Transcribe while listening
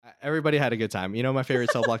Everybody had a good time. You know, my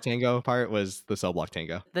favorite cell block tango part was the cell block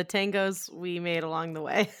tango. The tangos we made along the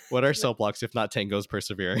way. What are cell blocks if not tangos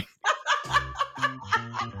persevering?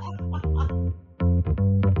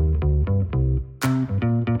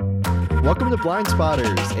 Welcome to Blind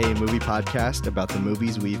Spotters, a movie podcast about the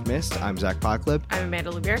movies we've missed. I'm Zach Pocklib. I'm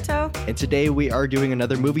Amanda Liberto. And today we are doing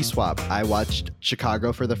another movie swap. I watched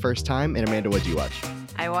Chicago for the first time. And Amanda, what did you watch?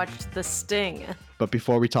 I watched The Sting. But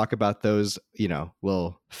before we talk about those,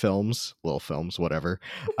 little films, whatever.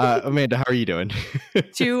 Amanda, how are you doing?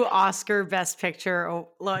 2 Oscar Best Picture,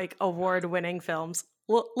 award-winning films.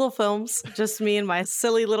 Little films. Just me and my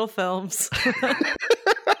silly little films.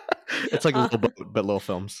 It's like a little boat, but little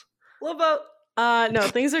films. Little boat. No,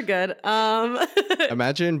 things are good.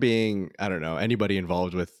 Imagine being, I don't know, anybody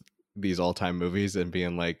involved with these all-time movies and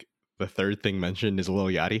being like, the third thing mentioned is Lil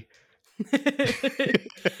Yachty.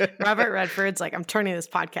 Robert Redford's like, I'm turning this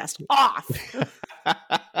podcast off.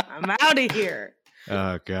 I'm out of here.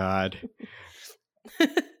 Oh, God.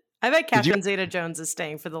 I bet Catherine Zeta-Jones is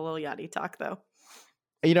staying for the Lil Yachty talk, though.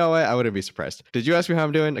 You know what? I wouldn't be surprised. Did you ask me how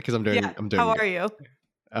I'm doing? Because I'm doing. How are you?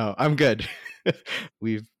 Oh, I'm good.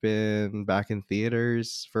 We've been back in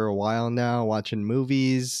theaters for a while now, watching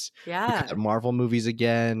movies. Yeah. Marvel movies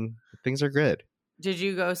again. Things are good. Did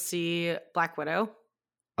you go see Black Widow?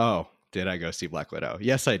 Oh, did I go see Black Widow?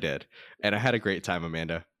 Yes, I did. And I had a great time,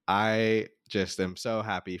 Amanda. I just am so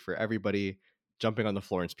happy for everybody jumping on the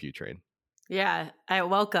Florence Pugh train. Yeah,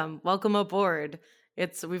 welcome aboard.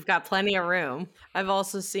 We've got plenty of room. I've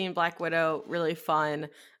also seen Black Widow, really fun.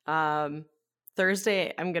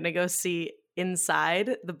 Thursday, I'm gonna go see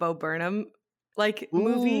Inside, the Bo Burnham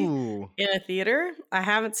movie in a theater. I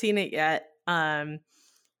haven't seen it yet, and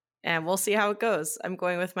we'll see how it goes. I'm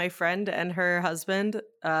going with my friend and her husband,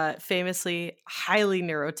 famously highly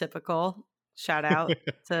neurotypical. Shout out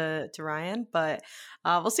to Ryan, but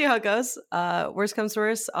we'll see how it goes. Worst comes to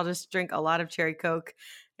worst, I'll just drink a lot of cherry Coke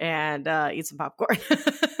and eat some popcorn.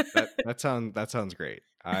 that sounds great.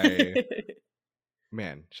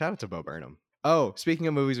 Man, shout out to Bo Burnham. Oh, speaking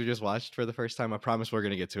of movies we just watched for the first time, I promise we're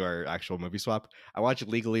going to get to our actual movie swap. I watched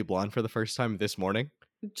Legally Blonde for the first time this morning.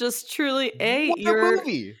 Just truly,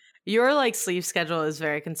 your sleep schedule is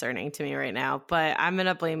very concerning to me right now, but I'm going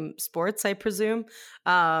to blame sports, I presume.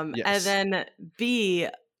 Yes. And then B,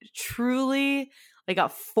 truly a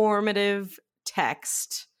formative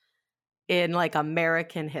text in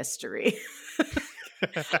American history.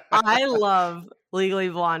 I love Legally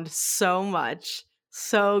Blonde so much.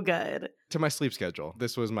 So good. To my sleep schedule.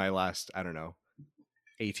 This was my last,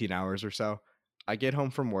 18 hours or so. I get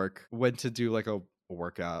home from work, went to do a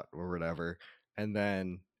workout or whatever, and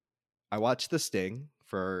then I watched The Sting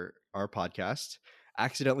for our podcast,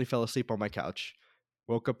 accidentally fell asleep on my couch,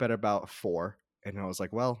 woke up at about 4, and I was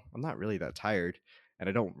like, well, I'm not really that tired, and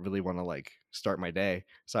I don't really want to start my day.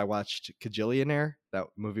 So I watched Kajillionaire, that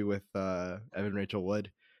movie with Evan Rachel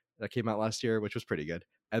Wood that came out last year, which was pretty good.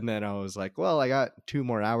 And then I was like, well, I got 2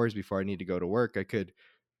 more hours before I need to go to work. I could,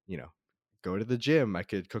 go to the gym. I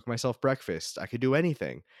could cook myself breakfast. I could do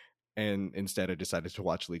anything. And instead I decided to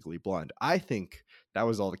watch Legally Blonde. I think that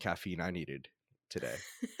was all the caffeine I needed today.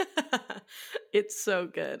 It's so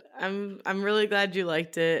good. I'm really glad you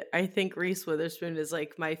liked it. I think Reese Witherspoon is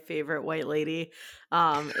my favorite white lady.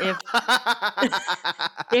 If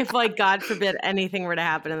God forbid anything were to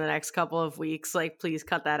happen in the next couple of weeks, please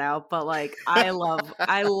cut that out. But I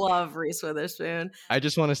love Reese Witherspoon. I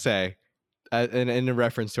just want to say, in a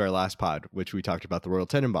reference to our last pod, which we talked about the Royal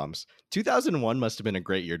Tenenbaums, 2001 must have been a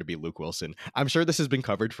great year to be Luke Wilson. I'm sure this has been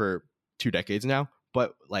covered for 2 decades now,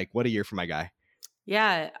 but what a year for my guy.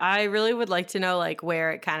 Yeah, I really would like to know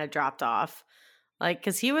where it kind of dropped off.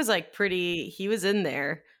 Because he was he was in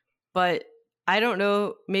there, but I don't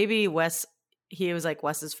know, maybe he was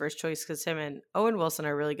Wes's first choice because him and Owen Wilson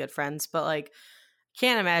are really good friends, but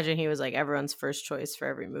can't imagine he was everyone's first choice for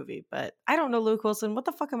every movie. But I don't know Luke Wilson. What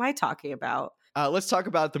the fuck am I talking about? Let's talk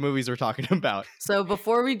about the movies we're talking about. So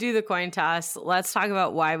before we do the coin toss, let's talk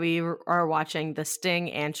about why we are watching The Sting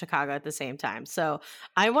and Chicago at the same time. So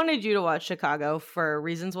I wanted you to watch Chicago for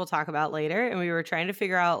reasons we'll talk about later. And we were trying to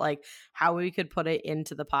figure out how we could put it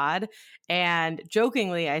into the pod. And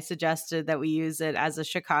jokingly, I suggested that we use it as a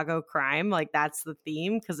Chicago crime. That's the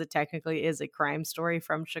theme because it technically is a crime story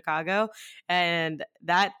from Chicago. And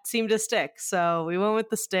that seemed to stick. So we went with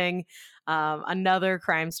The Sting. Another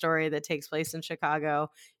crime story that takes place in Chicago.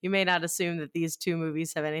 You may not assume that these 2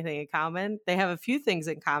 movies have anything in common. They have a few things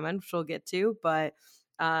in common, which we'll get to, but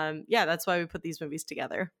that's why we put these movies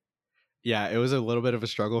together. Yeah, it was a little bit of a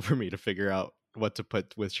struggle for me to figure out what to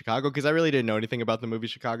put with Chicago, because I really didn't know anything about the movie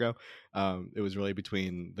Chicago. It was really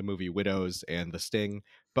between the movie Widows and The Sting,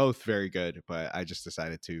 both very good, but I just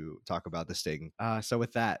decided to talk about The Sting. So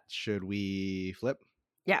with that, should we flip?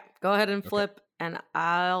 Yeah, go ahead and Okay. flip, and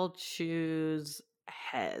I'll choose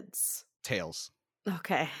heads. Tails.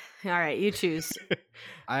 Okay. All right, you choose.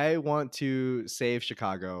 I want to save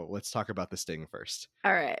Chicago. Let's talk about The Sting first.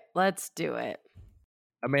 All right, let's do it.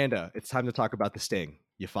 Amanda, it's time to talk about The Sting.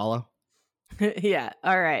 You follow? Yeah.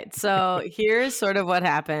 All right. So here's sort of what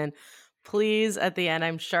happened. Please, at the end,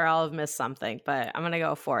 I'm sure I'll have missed something, but I'm going to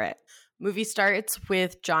go for it. Movie starts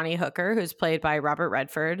with Johnny Hooker, who's played by Robert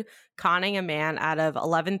Redford, conning a man out of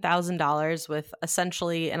 $11,000 with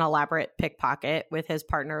essentially an elaborate pickpocket with his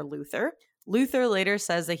partner Luther. Luther later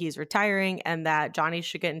says that he's retiring and that Johnny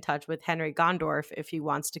should get in touch with Henry Gondorff if he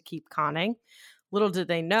wants to keep conning. Little did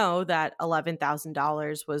they know that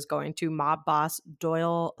 $11,000 was going to mob boss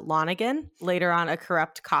Doyle Lonigan. Later on, a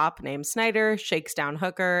corrupt cop named Snyder shakes down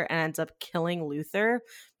Hooker and ends up killing Luther.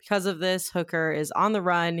 Because of this, Hooker is on the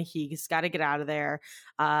run. He's got to get out of there.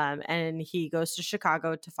 And he goes to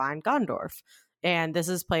Chicago to find Gondorff. And this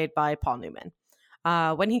is played by Paul Newman.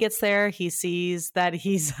 When he gets there, he sees that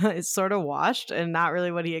he's sort of washed and not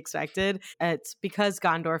really what he expected. It's because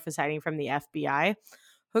Gondorff is hiding from the FBI.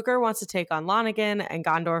 Hooker wants to take on Lonigan, and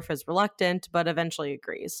Gondorff is reluctant, but eventually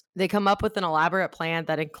agrees. They come up with an elaborate plan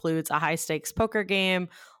that includes a high-stakes poker game,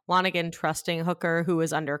 Lonigan trusting Hooker, who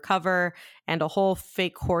is undercover, and a whole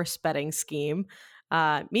fake horse betting scheme.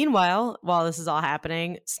 Meanwhile, while this is all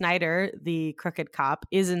happening, Snyder, the crooked cop,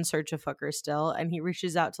 is in search of Hooker still, and he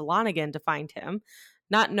reaches out to Lonigan to find him.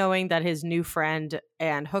 Not knowing that his new friend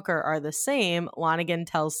and Hooker are the same, Lonigan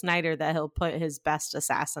tells Snyder that he'll put his best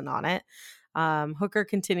assassin on it. Hooker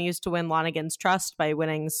continues to win Lonigan's trust by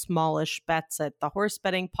winning smallish bets at the horse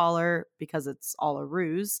betting parlor because it's all a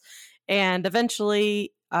ruse. And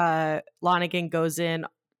eventually, Lonigan goes in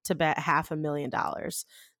to bet $500,000.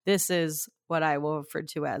 This is what I will refer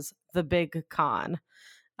to as the big con.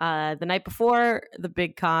 The night before the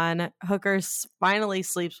big con, Hooker finally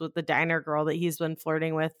sleeps with the diner girl that he's been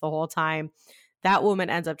flirting with the whole time. That woman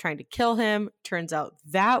ends up trying to kill him. Turns out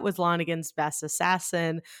that was Lonigan's best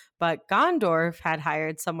assassin, but Gondorff had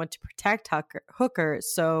hired someone to protect Hooker,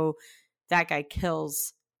 so that guy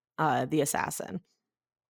kills the assassin.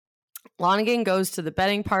 Lonigan goes to the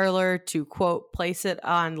betting parlor to, quote, place it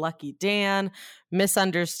on Lucky Dan.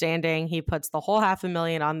 Misunderstanding. He puts the whole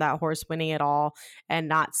 $500,000 on that horse winning it all and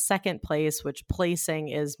not second place, which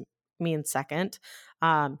placing means second.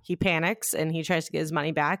 He panics and he tries to get his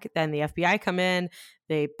money back. Then the FBI come in.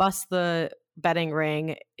 They bust the betting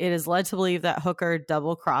ring. It is led to believe that Hooker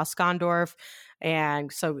double-crossed Gondorff,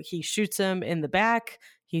 and so he shoots him in the back.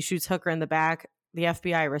 He shoots Hooker in the back. The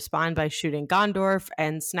FBI respond by shooting Gondorff,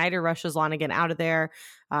 and Snyder rushes Lonigan out of there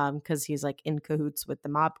because he's like in cahoots with the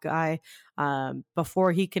mob guy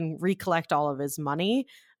before he can recollect all of his money.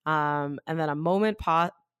 And then a moment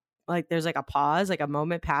there's like a pause, like a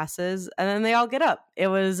moment passes, and then they all get up. It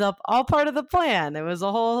was all part of the plan. It was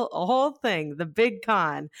a whole thing, the big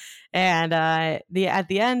con. And at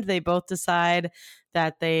the end, they both decide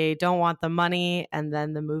that they don't want the money, and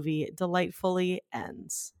then the movie delightfully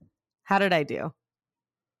ends. How did I do?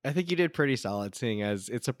 I think you did pretty solid, seeing as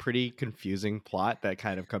it's a pretty confusing plot that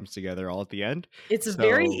kind of comes together all at the end. It's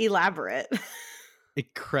very elaborate.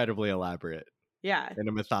 Incredibly elaborate. Yeah. In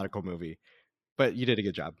a methodical movie. But you did a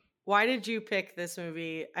good job. Why did you pick this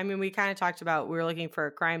movie? I mean, we kind of talked about we were looking for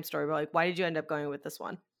a crime story, but like, why did you end up going with this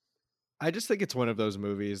one? I just think it's one of those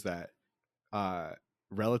movies that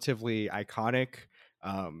relatively iconic,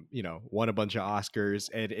 won a bunch of Oscars,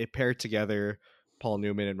 and it paired together Paul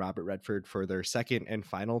Newman and Robert Redford for their second and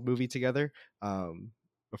final movie together.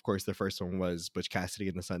 Of course, the first one was Butch Cassidy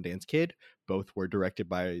and the Sundance Kid. Both were directed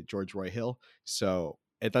by George Roy Hill. So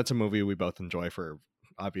that's a movie we both enjoy for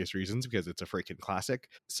obvious reasons because it's a freaking classic.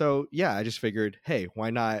 So yeah, I just figured, hey,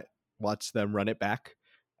 why not watch them run it back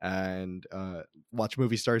and watch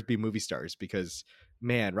movie stars be movie stars? Because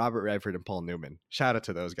man, Robert Redford and Paul Newman, shout out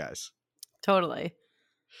to those guys. Totally.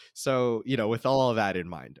 So, with all of that in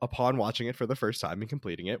mind, upon watching it for the first time and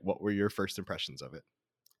completing it, what were your first impressions of it?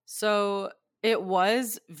 So it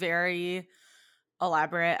was very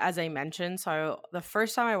elaborate, as I mentioned. So the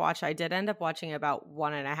first time I watched, I did end up watching about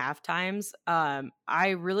 1.5 times. I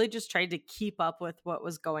really just tried to keep up with what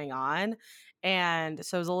was going on. And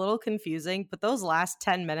so it was a little confusing, but those last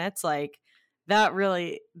 10 minutes, like, that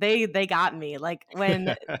really they got me. Like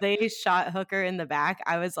when they shot Hooker in the back,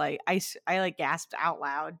 I was like, I like gasped out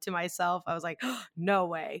loud to myself. I was like, oh, no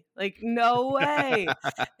way,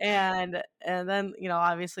 and then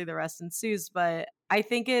obviously the rest ensues. But I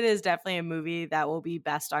think it is definitely a movie that will be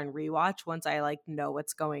best on rewatch once I like know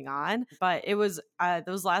what's going on. But it was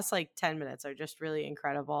those last like 10 minutes are just really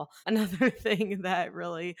incredible. Another thing that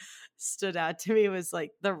really stood out to me was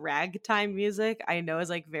like the ragtime music. I know is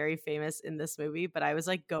like very famous in this movie, but I was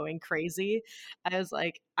like going crazy. I was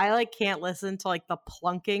like, I like can't listen to like the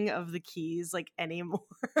plunking of the keys like anymore.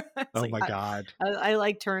 It's Oh like my God. I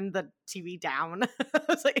like turned the TV down. I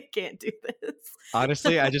was like, I can't do this.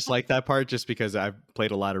 Honestly, I just like that part just because I've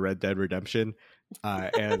played a lot of Red Dead Redemption.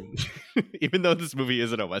 And even though this movie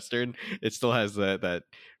isn't a Western, it still has that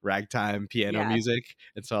ragtime piano Yeah. music.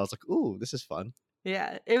 And so I was like, ooh, this is fun.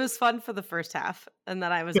 Yeah, it was fun for the first half, and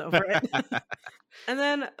then I was over it. And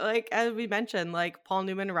then, like, as we mentioned, like, Paul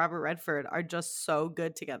Newman and Robert Redford are just so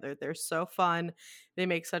good together. They're so fun. They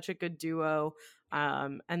make such a good duo.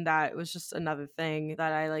 And that was just another thing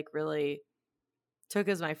that I, like, really took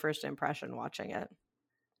as my first impression watching it.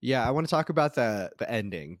 Yeah, I want to talk about the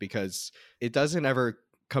ending because it doesn't ever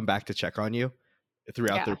come back to check on you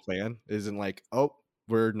throughout Yeah. their plan. It isn't like, oh,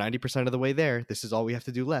 we're 90% of the way there. This is all we have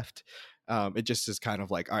to do left. It just is kind of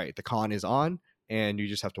like, all right, the con is on and you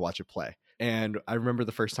just have to watch it play. And I remember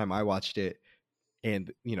the first time I watched it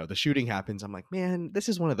and, you know, the shooting happens. I'm like, man, this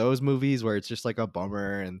is one of those movies where it's just like a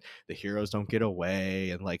bummer and the heroes don't get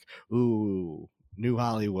away and like, ooh, new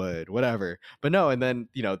Hollywood, whatever. But no, and then,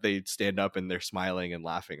 you know, they stand up and they're smiling and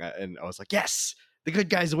laughing. And I was like, yes, the good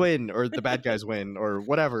guys win or the bad guys win or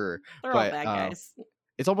whatever. They're all But bad guys.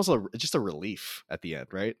 it's almost just a relief at the end,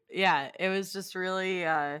 right? Yeah, it was just really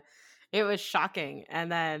it was shocking,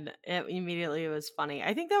 and then it immediately was funny.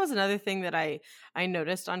 I think that was another thing that I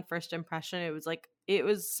noticed on first impression. It was like it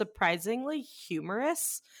was surprisingly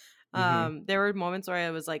humorous. Hmm. There were moments where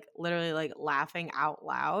I was like literally like laughing out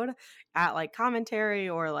loud at like commentary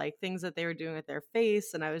or like things that they were doing with their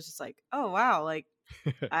face, and I was just like, oh wow, like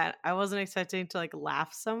I wasn't expecting to like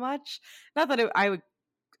laugh so much. Not that I would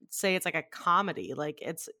say it's like a comedy. Like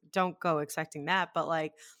it's don't go expecting that, but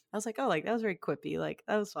like I was like, oh, like that was very quippy. Like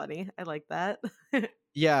that was funny. I like that.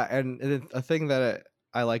 Yeah, and a thing that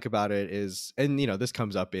I like about it is, and you know, this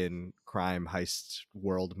comes up in crime heist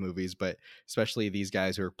world movies, but especially these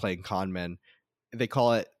guys who are playing con men, they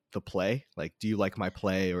call it the play. Like, do you like my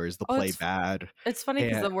play, or is the Oh, play bad? it's funny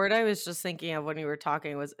because And the word I was just thinking of when you were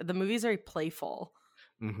talking was the movie's very playful.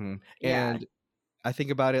 hmm Yeah. and I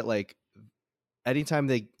think about it like anytime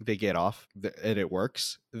they get off and it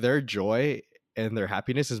works, their joy and their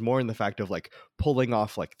happiness is more in the fact of like pulling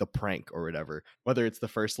off like the prank or whatever, whether it's the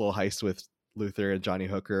first little heist with Luther and Johnny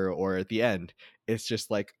Hooker or at the end. It's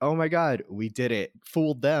just like, oh my god, we did it,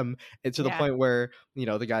 fooled them. And to the Yeah. point where, you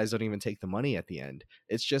know, the guys don't even take the money at the end.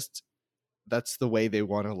 It's just that's the way they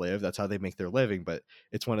want to live, that's how they make their living. But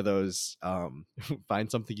it's one of those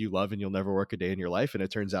find something you love and you'll never work a day in your life, and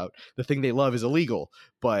it turns out the thing they love is illegal,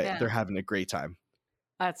 but Yeah. they're having a great time.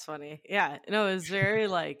 That's funny. Yeah. No, it was very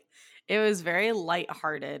like it was very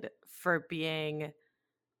lighthearted for being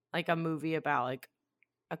like a movie about like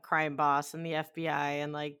a crime boss and the FBI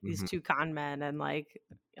and like these Hmm. two con men and like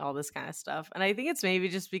all this kind of stuff. And I think it's maybe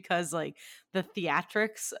just because like the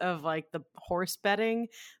theatrics of like the horse betting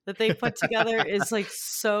that they put together is like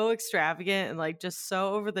so extravagant and like just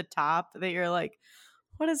so over the top that you're like,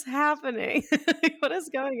 what is happening? What is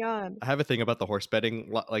going on? I have a thing about the horse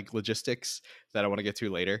betting like logistics that I want to get to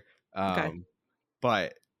later. Okay. Um,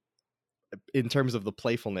 but in terms of the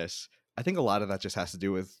playfulness, I think a lot of that just has to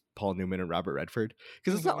do with Paul Newman and Robert Redford,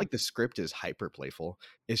 because it's not Hmm. like the script is hyper playful.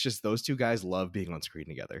 It's just those two guys love being on screen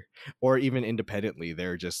together, or even independently.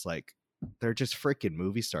 They're just freaking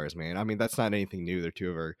movie stars, man. I mean, that's not anything new. They're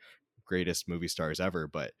two of our greatest movie stars ever,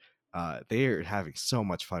 but they are having so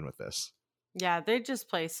much fun with this. Yeah, they just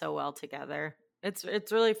play so well together. It's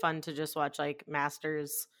really fun to just watch like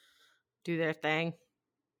masters do their thing.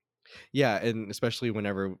 Yeah, and especially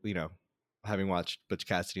whenever, you know, having watched Butch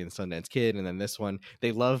Cassidy and the Sundance Kid, and then this one,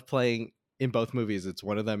 they love playing in both movies. It's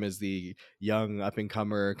one of them is the young up and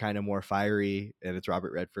comer, kind of more fiery, and it's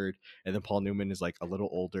Robert Redford, and then Paul Newman is like a little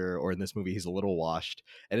older, or in this movie he's a little washed.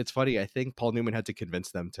 And it's funny, I think Paul Newman had to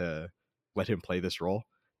convince them to let him play this role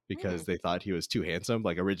Hmm. because they thought he was too handsome.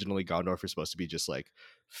 Like originally Gondorf was supposed to be just like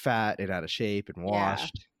fat and out of shape and Yeah.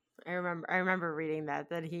 washed. I remember reading that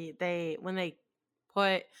they when they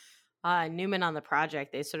put Newman on the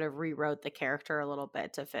project, they sort of rewrote the character a little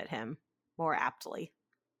bit to fit him more aptly.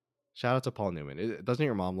 Shout out to Paul Newman. Doesn't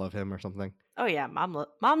your mom love him or something? Oh yeah,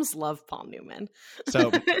 moms love Paul Newman.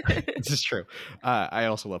 So this is true. I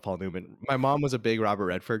also love Paul Newman. My mom was a big Robert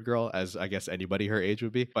Redford girl, as I guess anybody her age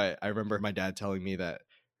would be. But I remember my dad telling me that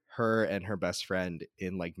her and her best friend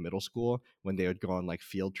in like middle school, when they would go on like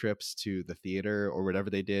field trips to the theater or whatever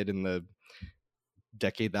they did in the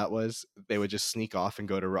decade that was, they would just sneak off and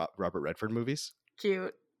go to Robert Redford movies.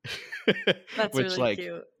 Cute. That's which really like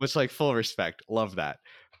cute. full respect, love that.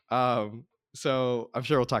 So I'm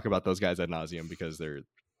sure we'll talk about those guys ad nauseum because they're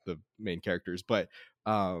the main characters, but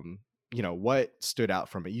um what stood out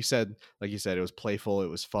from it? You said, like you said, it was playful, it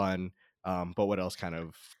was fun, but what else kind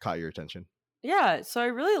of caught your attention? Yeah, so I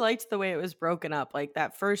really liked the way it was broken up. Like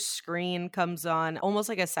that first screen comes on almost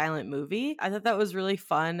like a silent movie. I thought that was really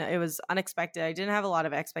fun. It was unexpected. I didn't have a lot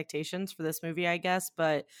of expectations for this movie, I guess,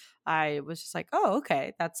 but I was just like, "Oh,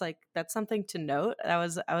 okay. That's something to note." I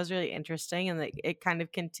was really interesting, and it kind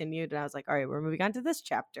of continued and I was like, "All right, we're moving on to this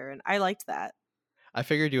chapter." And I liked that. I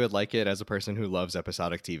figured you would like it as a person who loves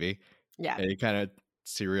episodic TV. Yeah. And it kind of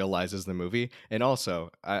serializes the movie. And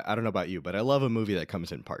also, I don't know about you, but I love a movie that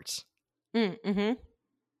comes in parts. Mhm.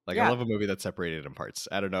 Like, I Yeah. love a movie that's separated in parts.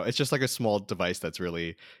 I don't know. It's just like a small device that's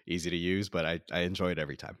really easy to use, but I enjoy it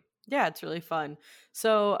every time. Yeah, it's really fun.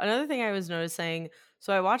 So another thing I was noticing,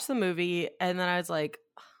 so I watched the movie and then I was like,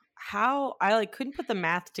 how I like couldn't put the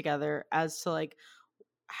math together as to like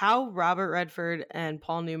how Robert Redford and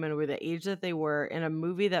Paul Newman were the age that they were in a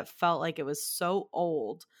movie that felt like it was so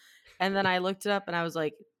old. And then I looked it up and I was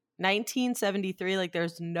like 1973, like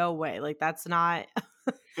there's no way. Like that's not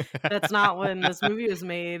when this movie was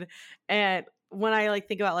made. And when I like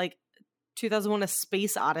think about like 2001 A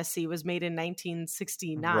Space Odyssey was made in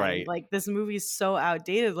 1969. Right. Like this movie's so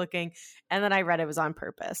outdated looking. And then I read it was on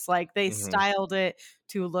purpose. Like they Hmm. styled it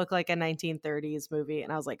to look like a 1930s movie.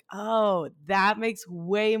 And I was like, oh, that makes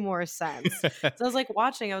way more sense. So I was like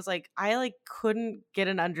watching, I was like, I like couldn't get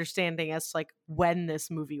an understanding as to like when this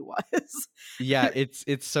movie was. Yeah, it's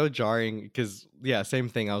so jarring because, yeah, same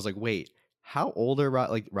thing. I was like, wait, how old are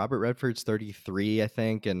like Robert Redford's 33, I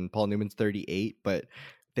think, and Paul Newman's 38, but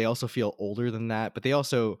they also feel older than that. But they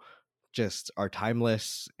also just are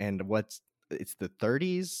timeless. And it's the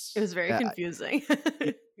 30s. It was very confusing.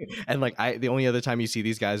 And like the only other time you see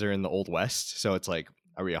these guys are in the Old West. So it's like,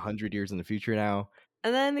 are we 100 years in the future now?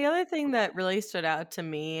 And then the other thing that really stood out to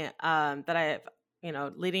me, that I've,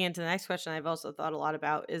 leading into the next question, I've also thought a lot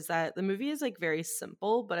about is that the movie is like very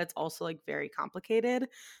simple, but it's also like very complicated.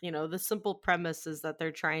 The simple premise is that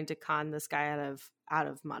they're trying to con this guy out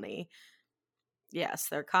of money. Yes,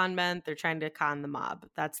 they're con men. They're trying to con the mob.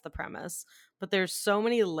 That's the premise. But there's so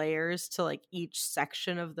many layers to like each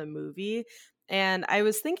section of the movie. And I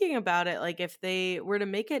was thinking about it, like if they were to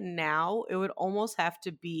make it now, it would almost have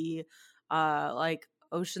to be like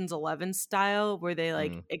Ocean's 11 style, where they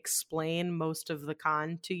like Mm. explain most of the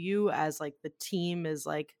con to you as like the team is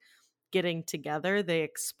like getting together. They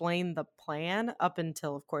explain the plan up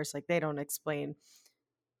until, of course, like they don't explain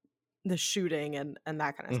the shooting and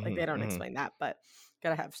that kind of stuff. Like Hmm. they don't Hmm. explain that, but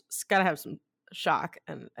gotta have some shock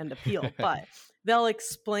and appeal. But they'll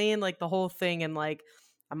explain like the whole thing in like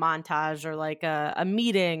a montage or like a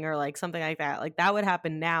meeting or like something like that. Like that would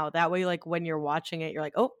happen now. That way, like when you're watching it, you're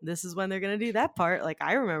like, oh, this is when they're gonna do that part. Like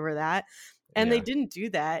I remember that. And they Yeah. didn't do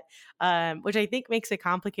that, which I think makes it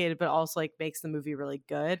complicated, but also like makes the movie really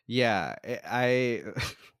good. Yeah, I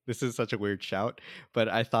this is such a weird shout, but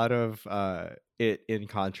I thought of it in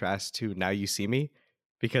contrast to Now You See Me,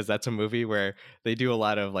 because that's a movie where they do a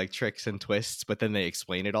lot of like tricks and twists, but then they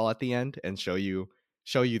explain it all at the end and show you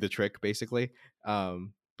the trick basically.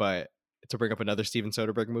 But to bring up another Steven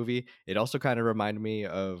Soderbergh movie, it also kind of reminded me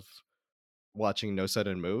of watching No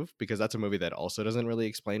Sudden Move, because that's a movie that also doesn't really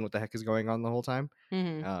explain what the heck is going on the whole time,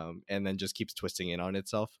 Hmm. and then just keeps twisting in on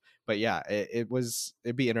itself. But yeah, it'd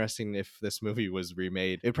be interesting if this movie was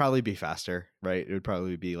remade. It'd probably be faster, right? It would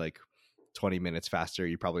probably be like 20 minutes faster.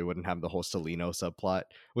 You probably wouldn't have the whole Celino subplot,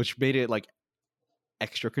 which made it like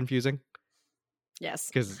extra confusing. Yes.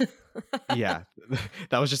 Because yeah,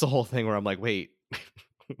 that was just a whole thing where I'm like, wait,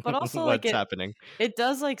 But also like what's it happening? It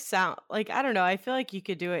does like sound like I don't know. I feel like you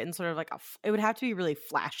could do it in sort of like it would have to be really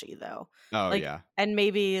flashy though. Oh Like yeah. and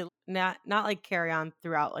maybe not like carry on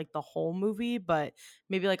throughout like the whole movie, but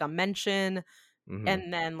maybe like a mention Hmm.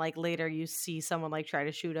 and then like later you see someone like try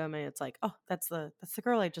to shoot him and it's like, "Oh, that's the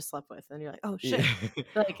girl I just slept with." And you're like, "Oh shit."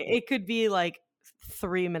 Like it could be like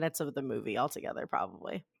 3 minutes of the movie altogether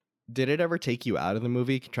probably. Did it ever take you out of the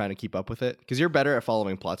movie trying to keep up with it? Because you're better at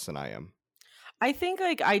following plots than I am. I think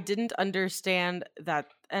like I didn't understand that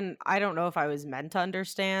and I don't know if I was meant to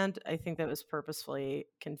understand. I think that was purposefully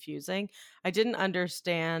confusing. I didn't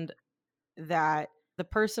understand that the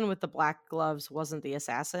person with the black gloves wasn't the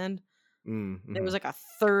assassin. There Mm-hmm. was like a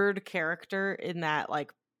third character in that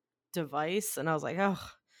like device and I was like, "Oh,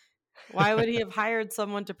 why would he have hired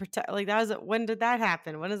someone to protect like that was when did that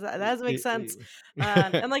happen? When does that doesn't make sense."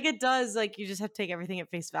 And like it does like you just have to take everything at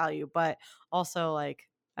face value, but also like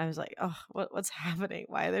I was like, oh, what's happening?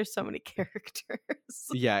 Why are there so many characters?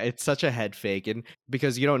 Yeah, it's such a head fake, and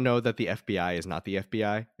because you don't know that the FBI is not the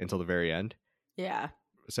FBI until the very end. Yeah.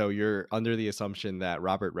 So you're under the assumption that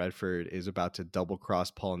Robert Redford is about to double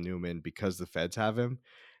cross Paul Newman because the feds have him,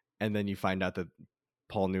 and then you find out that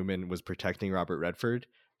Paul Newman was protecting Robert Redford,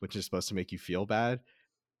 which is supposed to make you feel bad,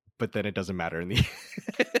 but then it doesn't matter in the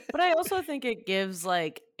But I also think it gives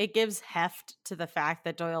heft to the fact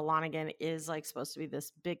that Doyle Lonnegan is like supposed to be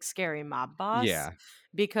this big scary mob boss, Yeah.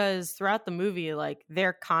 because throughout the movie like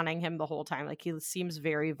they're conning him the whole time. Like he seems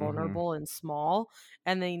very Mm-hmm. vulnerable and small,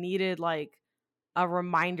 and they needed like a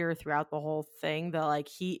reminder throughout the whole thing that like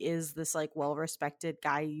he is this like well-respected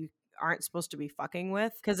guy you aren't supposed to be fucking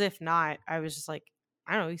with, because if not, I was just like,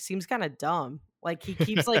 I don't know, he seems kind of dumb. Like he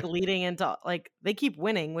keeps like leading into like they keep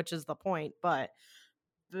winning, which is the point, but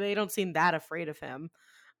they don't seem that afraid of him.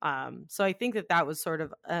 So I think that was sort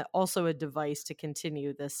of also a device to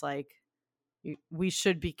continue this like we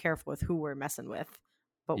should be careful with who we're messing with,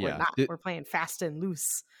 but we're Yeah. not. We're playing fast and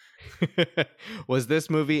loose. Was this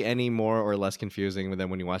movie any more or less confusing than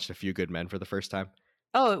when you watched A Few Good Men for the first time?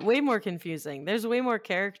 Oh, way more confusing. There's way more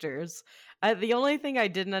characters. The only thing I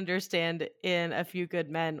didn't understand in A Few Good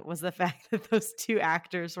Men was the fact that those two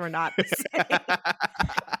actors were not the same.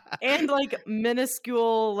 And like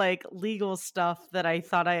minuscule like legal stuff that I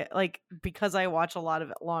thought I like, because I watch a lot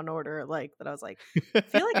of Law and Order, like that I was like, I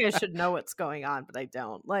feel like I should know what's going on, but I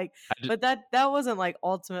don't. Like, but that wasn't like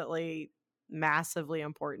ultimately massively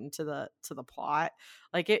important to the plot.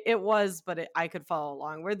 Like it was, but I could follow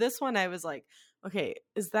along. Where this one I was like, okay,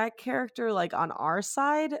 is that character like on our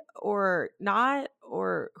side or not,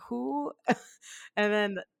 or who? And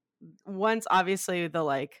then once obviously the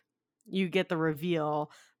like you get the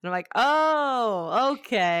reveal, and I'm like, oh,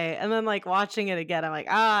 okay. And then like watching it again, I'm like,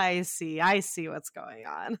 I see what's going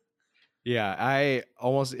on. Yeah, I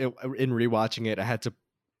almost in rewatching it, I had to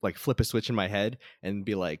like flip a switch in my head and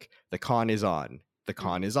be like, the con is on, the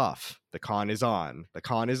con is off, the con is on, the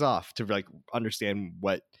con is off, to like understand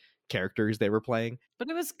what characters they were playing. But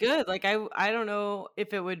it was good. Like I don't know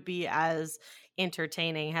if it would be as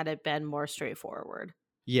entertaining had it been more straightforward.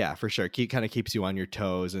 Yeah, for sure. Kind of keeps you on your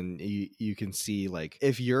toes, and you can see like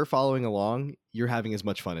if you're following along, you're having as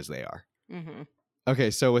much fun as they are. Mm-hmm.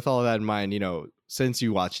 Okay, so with all of that in mind, since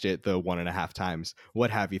you watched it the 1.5 times,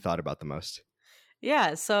 what have you thought about the most?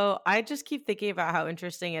 Yeah, so I just keep thinking about how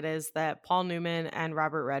interesting it is that Paul Newman and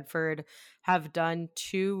Robert Redford have done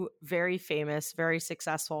two very famous, very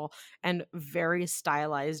successful, and very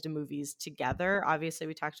stylized movies together. Obviously,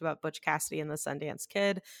 we talked about Butch Cassidy and the Sundance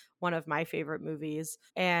Kid, one of my favorite movies.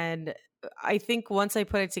 And I think once I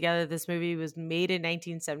put it together, this movie was made in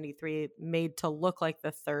 1973, made to look like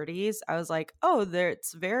the 30s. I was like, oh,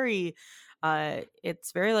 it's very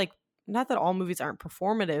like, not that all movies aren't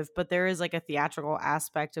performative, but there is like a theatrical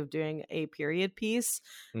aspect of doing a period piece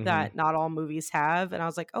that not all movies have. And I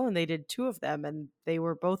was like, oh, and they did two of them, and they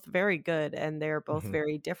were both very good, and they're both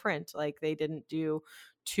very different. Like they didn't do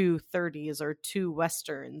two 30s or two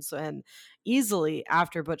Westerns. And easily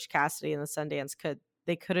after Butch Cassidy and the Sundance Kid,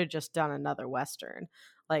 they could have just done another Western.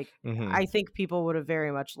 Like I think people would have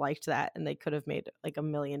very much liked that, and they could have made like $1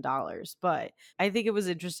 million. But I think it was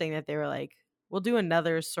interesting that they were like, we'll do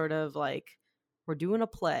another sort of like, we're doing a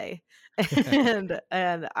play. and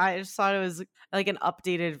I just thought it was like an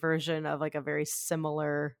updated version of like a very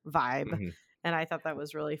similar vibe. And I thought that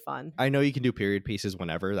was really fun. I know you can do period pieces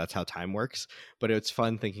whenever, that's how time works, but it's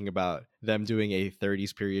fun thinking about them doing a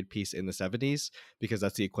 30s period piece in the 70s, because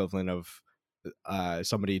that's the equivalent of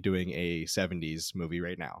somebody doing a 70s movie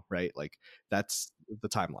right now, right? Like that's the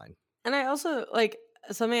timeline. And I also like,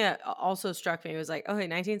 something that also struck me was like, okay,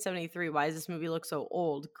 1973, why does this movie look so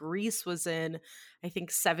old? Grease was in, I think,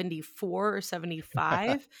 74 or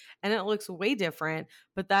 75, and it looks way different,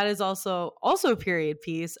 but that is also a period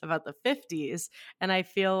piece about the 50s. And I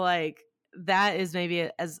feel like that is maybe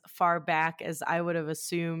as far back as I would have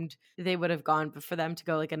assumed they would have gone, but for them to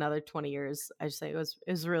go like another 20 years, I just say it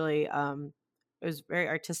was really it was very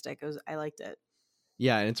artistic. I liked it.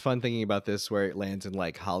 Yeah, and it's fun thinking about this where it lands in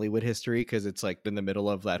like Hollywood history, because it's like in the middle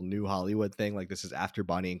of that new Hollywood thing. Like this is after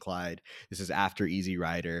Bonnie and Clyde. This is after Easy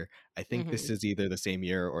Rider. I think this is either the same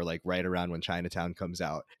year or like right around when Chinatown comes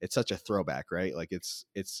out. It's such a throwback, right? Like it's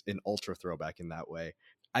an ultra throwback in that way.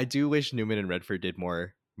 I do wish Newman and Redford did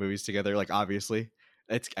more movies together. Like obviously,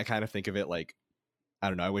 I kind of think of it like, I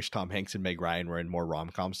don't know. I wish Tom Hanks and Meg Ryan were in more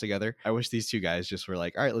rom-coms together. I wish these two guys just were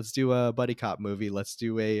like, all right, let's do a buddy cop movie. Let's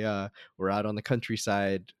do a we're out on the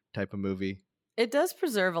countryside type of movie. It does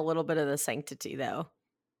preserve a little bit of the sanctity, though.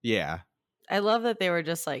 Yeah. I love that they were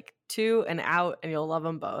just like two and out, and you'll love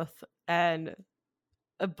them both. And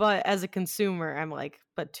But as a consumer, I'm like,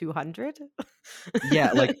 but 200?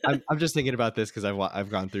 Yeah, like I'm just thinking about this because I've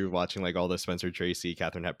gone through watching like all the Spencer Tracy,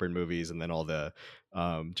 Katharine Hepburn movies, and then all the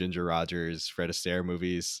Ginger Rogers, Fred Astaire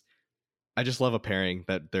movies. I just love a pairing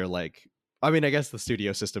that they're like. I mean, I guess the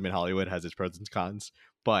studio system in Hollywood has its pros and cons,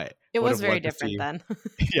 but It would was have very loved to different see. then.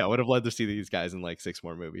 Yeah, would have loved to see these guys in like 6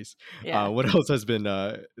 more movies. Yeah. What else has been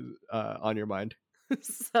on your mind?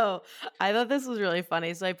 So I thought this was really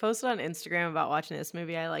funny. So I posted on Instagram about watching this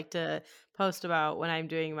movie. I like to post about when I'm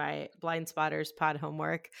doing my Blind Spotters pod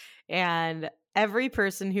homework. And every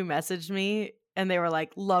person who messaged me and they were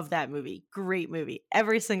like, love that movie. Great movie.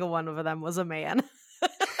 Every single one of them was a man.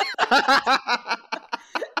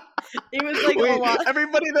 It was like a Wait, lot.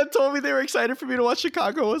 everybody that told me they were excited for me to watch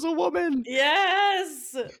Chicago was a woman.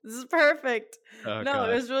 Yes, this is perfect. Oh No, it God.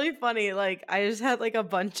 was really funny. Like I just had like a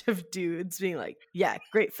bunch of dudes being like, "Yeah,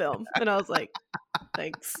 great film," and I was like,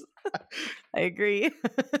 "Thanks, I agree."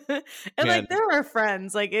 And Man, like there were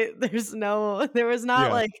friends. Like there was not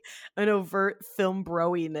yeah. like an overt film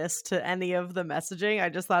broiness to any of the messaging. I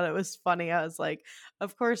just thought it was funny. I was like,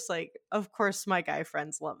 of course, my guy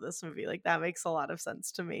friends love this movie. Like that makes a lot of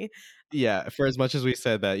sense to me. Yeah, for as much as we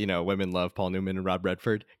said that, women love Paul Newman and Rob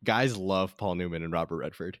Redford, guys love Paul Newman and Robert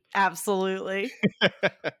Redford. Absolutely.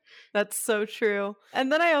 That's so true.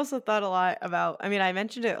 And then I also thought a lot about, I mean, I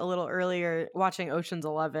mentioned it a little earlier watching Ocean's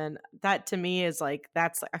 11. That to me is like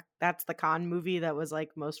that's the con movie that was like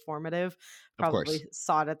most formative. Of course. Probably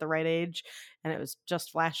saw it at the right age and it was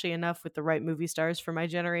just flashy enough with the right movie stars for my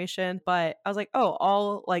generation. But I was like, "Oh,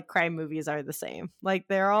 all like crime movies are the same." Like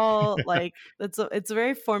they're all like it's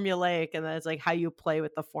very formulaic and that's like how you play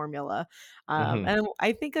with the formula. Mhm. And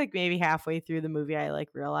I think like maybe halfway through the movie, I like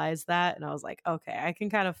realized that, and I was like, okay, I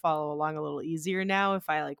can kind of follow along a little easier now if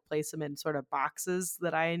I like place them in sort of boxes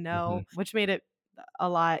that I know, Mhm. which made it a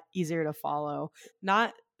lot easier to follow.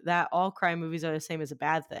 Not that all crime movies are the same is a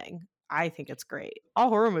bad thing. I think it's great. All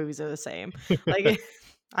horror movies are the same. Like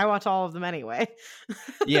I watch all of them anyway.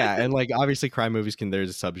 Yeah, and like obviously crime movies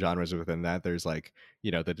there's subgenres within that. There's like,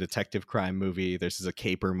 the detective crime movie, there's a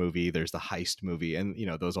caper movie, there's the heist movie, and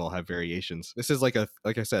those all have variations. This is like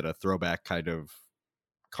like I said, a throwback kind of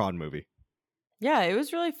con movie. Yeah, it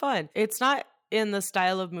was really fun. It's not in the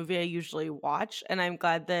style of movie I usually watch, and I'm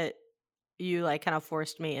glad that you like kind of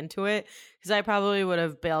forced me into it because I probably would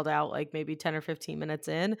have bailed out like maybe 10 or 15 minutes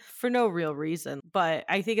in for no real reason. But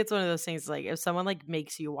I think it's one of those things like if someone like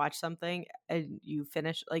makes you watch something and you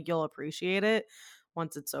finish, like you'll appreciate it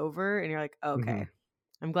once it's over and you're like, Mhm. okay,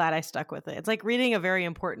 I'm glad I stuck with it. It's like reading a very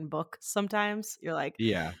important book sometimes. You're like,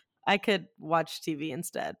 Yeah. I could watch TV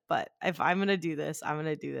instead, but if I'm going to do this, I'm going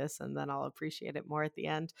to do this and then I'll appreciate it more at the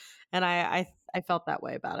end. And I felt that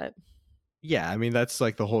way about it. Yeah, I mean that's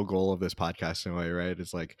like the whole goal of this podcast in a way, right?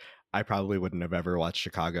 It's like I probably wouldn't have ever watched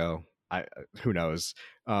Chicago. Who knows?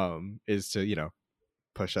 Is to,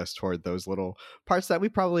 push us toward those little parts that we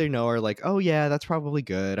probably know are like, oh yeah, that's probably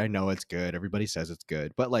good. I know it's good. Everybody says it's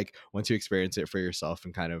good. But like once you experience it for yourself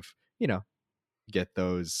and kind of, get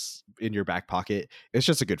those in your back pocket, it's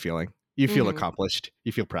just a good feeling. You feel Mhm. accomplished.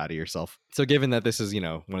 You feel proud of yourself. So given that this is,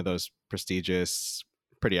 one of those prestigious,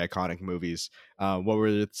 pretty iconic movies, what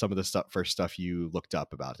were some of the first stuff you looked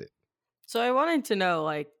up about it? So I wanted to know,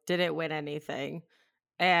 like, did it win anything?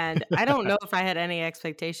 And I don't know if I had any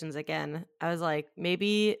expectations again. I was like,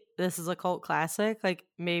 maybe this is a cult classic. Like,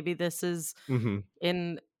 maybe this is Hmm.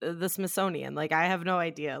 in the Smithsonian. Like, I have no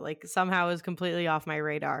idea. Like, somehow it was completely off my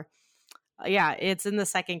radar. Yeah, it's in the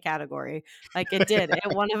second category. Like, it did. It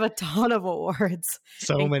won of a ton of awards.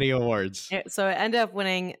 So In- many awards. so it ended up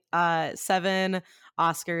winning 7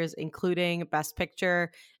 Oscars, including Best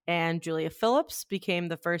Picture. And Julia Phillips became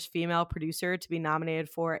the first female producer to be nominated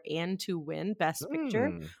for and to win Best Picture,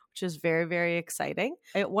 Mm. which is very, very exciting.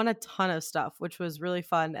 It won a ton of stuff, which was really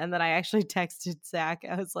fun. And then I actually texted Zach.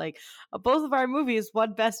 I was like, both of our movies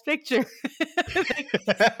won Best Picture.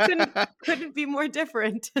 Like, couldn't be more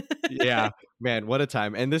different. Yeah, man, what a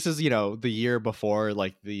time. And this is, the year before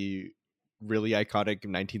like the really iconic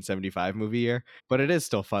 1975 movie year, but it is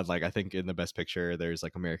still fun. Like I think in the best picture there's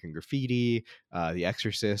like American Graffiti, The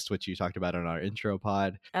Exorcist, which you talked about on our intro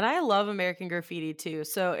pod. And I love American Graffiti too.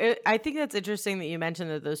 So I think that's interesting that you mentioned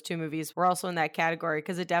that those 2 movies were also in that category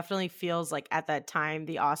because it definitely feels like at that time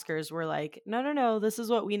the Oscars were like, no, this is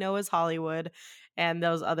what we know as Hollywood. And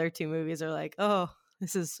those other 2 movies are like, oh,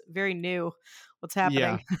 this is very new. What's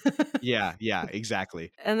Yeah. happening? Yeah, yeah,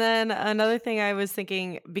 exactly. And then another thing I was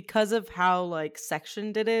thinking, because of how like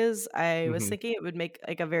sectioned it is, I was Mhm. thinking it would make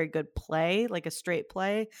like a very good play, like a straight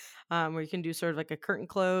play, where you can do sort of like a curtain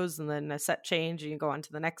close and then a set change and you go on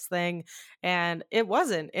to the next thing. And it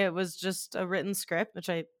wasn't. It was just a written script, which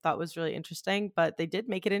I thought was really interesting. But they did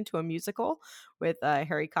make it into a musical with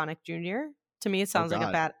Harry Connick Jr. To me, Oh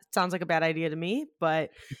god. it sounds like a bad idea to me, but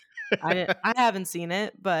I haven't seen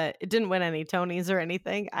it, but it didn't win any Tonys or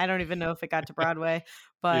anything. I don't even know if it got to Broadway,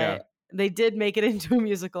 Yeah. but they did make it into a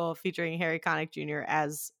musical featuring Harry Connick Jr.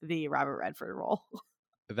 as the Robert Redford role.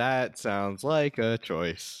 That sounds like a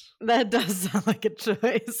choice. That does sound like a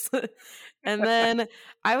choice. And then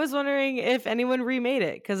I was wondering if anyone remade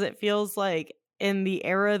it, because it feels like in the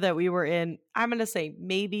era that we were in, I'm going to say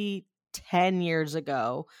maybe 10 years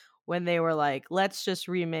ago, when they were like, let's just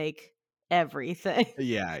remake everything.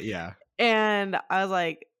 Yeah, yeah. And I was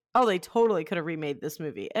like, "Oh, they totally could have remade this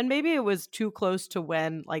movie." And maybe it was too close to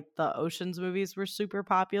when like the Ocean's movies were super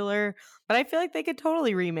popular, but I feel like they could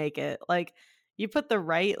totally remake it. Like you put the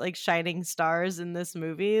right like shining stars in this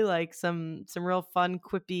movie, like some real fun,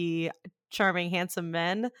 quippy, charming, handsome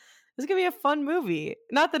men. This could be a fun movie.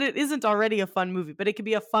 Not that it isn't already a fun movie, but it could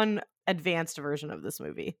be a fun advanced version of this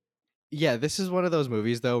movie. Yeah, this is one of those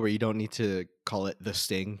movies though where you don't need to call it The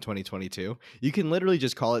Sting 2022. You can literally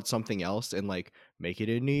just call it something else and like make it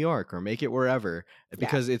in New York or make it wherever Yeah.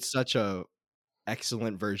 because it's such a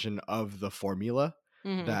excellent version of the formula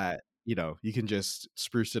Mhm. that, you can just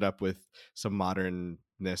spruce it up with some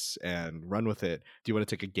modernness and run with it. Do you want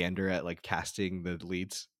to take a gander at like casting the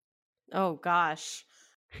leads? Oh gosh.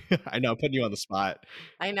 I know, I'm putting you on the spot.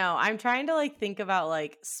 I know. I'm trying to like think about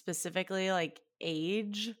like specifically like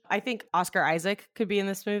age. I think Oscar Isaac could be in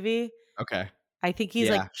this movie. Okay. I think he's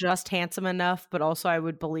like Yeah. just handsome enough, but also I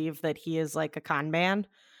would believe that he is like a con man.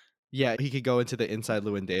 Yeah, he could go into the inside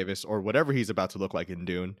Llewyn Davis or whatever he's about to look like in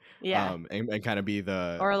Dune, Yeah. and kind of be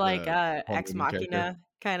the Or like the Paul Ex Newman character.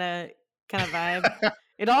 Machina kind of vibe.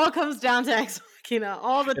 It all comes down to Ex Machina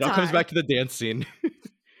all the It all comes time. back to the dance scene.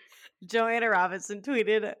 Joanna Robinson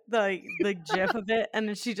tweeted the gif of it, and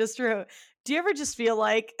then she just wrote, "Do you ever just feel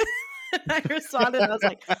like?" And I responded, and I was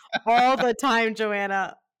like, "All the time,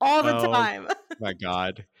 Joanna, all the Oh time." my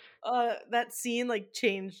god. That scene like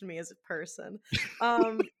changed me as a person.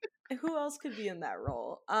 Um, who else could be in that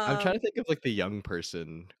role? I'm trying to think of like the young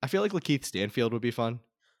person. I feel like Lakeith Stanfield would be fun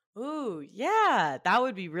Ooh, yeah, that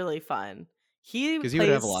would be really fun. He because he would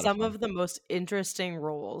have a plays lot of some fun. of the most interesting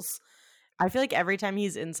roles. I feel like every time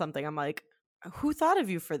he's in something, I'm like, who thought of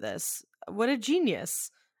you for this? What a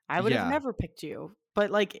genius. I would have Yeah. never picked you. But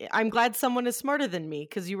like, I'm glad someone is smarter than me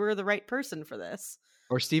because you were the right person for this.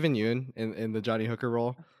 Or Steven Yeun in the Johnny Hooker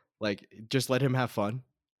role. Like just let him have fun.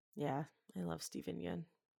 Yeah, I love Stephen Yun.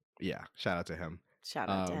 Yeah, shout out to him. Shout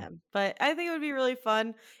out to Um, him. But I think it would be really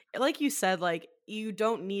fun. Like you said, like you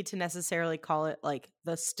don't need to necessarily call it like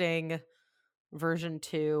the Sting version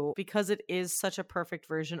 2 because it is such a perfect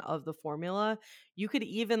version of the formula. You could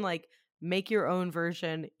even like make your own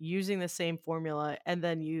version using the same formula and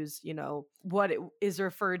then use, what it is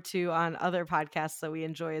referred to on other podcasts that we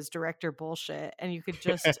enjoy as director bullshit, and you could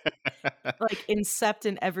just like incept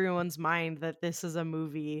in everyone's mind that this is a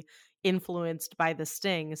movie influenced by the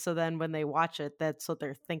Sting, so then when they watch it, that's what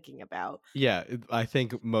they're thinking about. yeah, I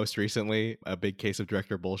think most recently a big case of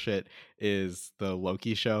director bullshit is the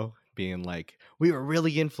Loki show being like, we were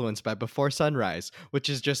really influenced by Before Sunrise, which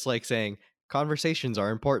is just like saying conversations are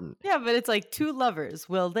important Yeah, but it's like two lovers,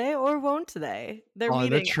 will they or won't they? They're on a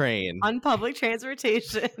meeting train. on public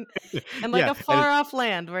transportation in like Yeah, a far off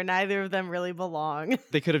land where neither of them really belong.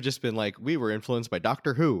 they could have just been like, we were influenced by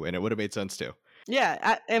Doctor Who, and it would have made sense too.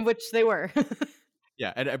 Yeah, and which they were.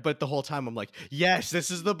 Yeah, and but the whole time I'm like, yes, this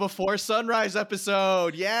is the Before Sunrise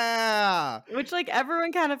episode. Yeah. Which like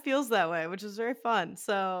everyone kind of feels that way, which is very fun.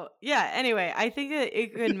 So, yeah, anyway, I think that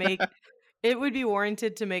it would be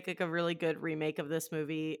warranted to make like a really good remake of this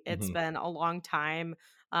movie. It's Mhm, been a long time,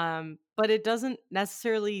 but it doesn't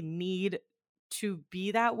necessarily need to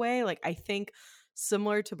be that way. Like I think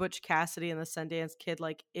similar to Butch Cassidy and the Sundance Kid,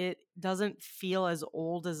 like it doesn't feel as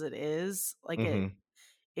old as it is. Like it mhm.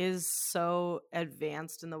 is so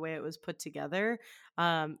advanced in the way it was put together.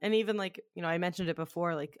 And even like, I mentioned it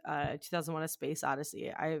before, like 2001 A Space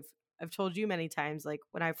Odyssey. I've told you many times, like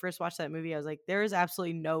when I first watched that movie, I was like, there is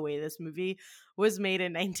absolutely no way this movie was made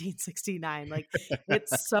in 1969. Like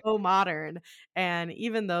it's so modern. And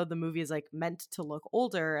even though the movie is like meant to look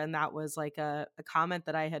older, and that was like a comment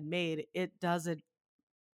that I had made,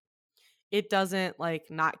 it doesn't like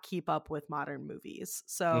not keep up with modern movies.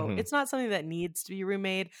 So Hmm. it's not something that needs to be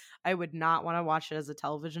remade. I would not want to watch it as a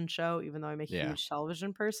television show, even though I'm a Yeah. huge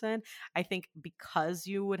television person. I think because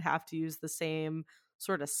you would have to use the same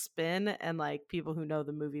sort of spin, and like people who know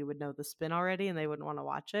the movie would know the spin already and they wouldn't want to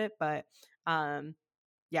watch it. But um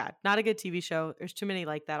yeah, not a good TV show. There's too many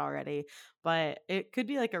like that already, but it could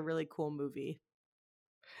be like a really cool movie.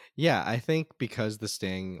 Yeah, I think because The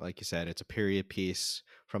Sting, like you said, it's a period piece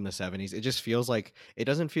from the 70s. It just feels like it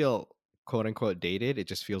doesn't feel quote unquote dated. It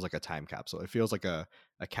just feels like a time capsule. It feels like a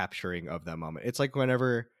capturing of that moment. It's like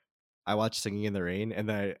whenever I watched Singing in the Rain and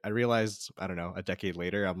then I realized, I don't know, a decade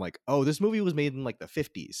later, I'm like, oh, this movie was made in like the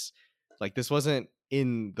 50s. Like this wasn't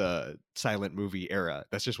in the silent movie era.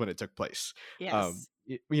 That's just when it took place. Yes.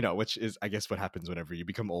 Which is I guess what happens whenever you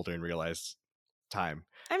become older and realize time.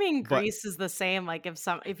 I mean, But Grease is the same. Like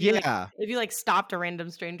yeah. if you like stopped a random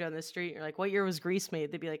stranger on the street, you're like, "What year was Grease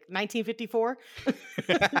made?" They'd be like, "1954."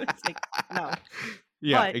 It's like, no,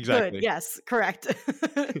 Yeah, but good. exactly. Yes, correct.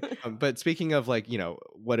 But speaking of like,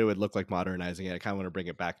 what it would look like modernizing it, I kind of want to bring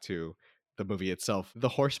it back to the movie itself. The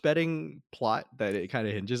horse betting plot that it kind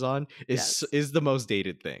of hinges on Yes. is the most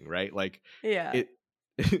dated thing, right? Like Yeah. it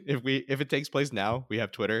if it takes place now, we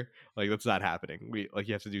have Twitter. Like that's not happening. We like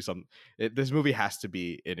you have to do some. This movie has to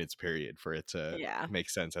be in its period for it to Yeah. make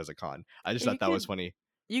sense as a con. I just You thought that was could funny.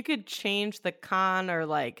 you could change the con or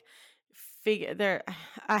like figure there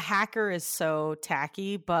a hacker is so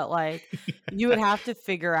tacky, but like you would have to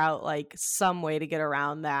figure out like some way to get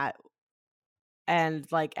around that, and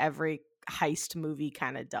like every heist movie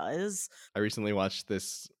kind of does. I recently watched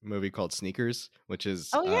this movie called Sneakers, which is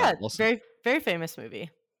Oh yeah, also very very famous movie.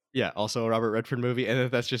 yeah, also a Robert Redford movie, and then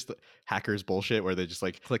that's just hackers bullshit where they just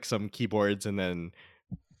like click some keyboards and then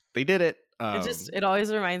they did it. It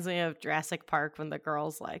always reminds me of Jurassic Park when the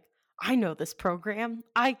girl's like, "I know this program.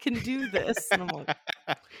 I can do this." And I'm like,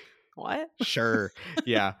 "What?" Sure,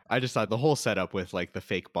 yeah. I just thought the whole setup with like the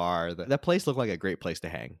fake bar, that place looked like a great place to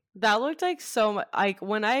hang. That looked like so much like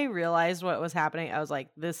when I realized what was happening, I was like,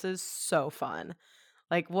 "This is so fun."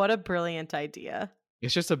 Like what a brilliant idea.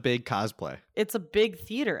 It's just a big cosplay. It's a big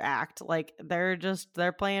theater act. Like they're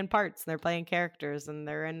playing parts, and they're playing characters, and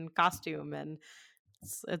they're in costume, and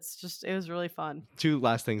it's just it was really fun. Two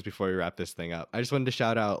last things before we wrap this thing up. I just wanted to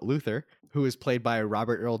shout out Luther, who is played by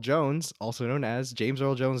Robert Earl Jones, also known as James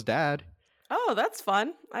Earl Jones' dad. Oh, that's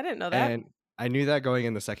fun. I didn't know that. And I knew that going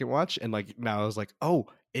in the second watch, and like now I was like, oh,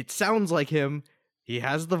 it sounds like him. He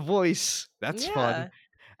has the voice. That's fun. Yeah.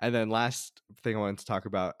 And then last thing I wanted to talk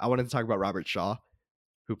about Robert Shaw,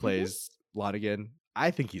 who Mhm. plays Lonigan. I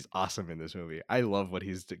think he's awesome in this movie. I love what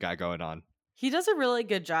he's got going on. He does a really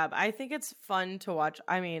good job. I think it's fun to watch.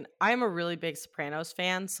 I mean, I'm a really big Sopranos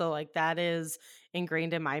fan, so like that is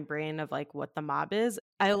ingrained in my brain of like what the mob is.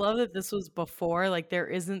 I love that this was before like there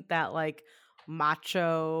isn't that like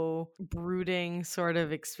macho brooding sort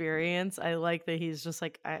of experience. I like that he's just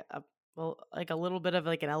like well, like a little bit of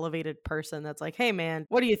like an elevated person that's like, "Hey man,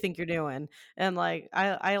 what do you think you're doing?" And like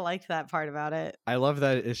I liked that part about it. I love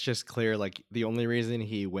that it's just clear like the only reason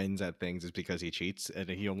he wins at things is because he cheats and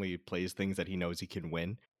he only plays things that he knows he can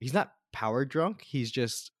win. He's not power drunk, he's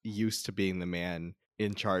just used to being the man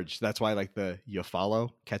in charge. That's why like the "you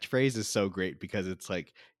follow" catchphrase is so great because it's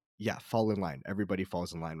like, yeah, fall in line. Everybody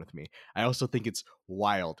falls in line with me. I also think it's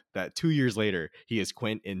wild that 2 years later he is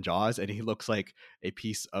Quint in Jaws and he looks like a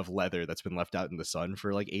piece of leather that's been left out in the sun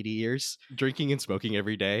for like 80 years. Drinking and smoking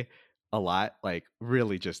every day a lot, like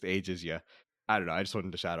really just ages you. I don't know. I just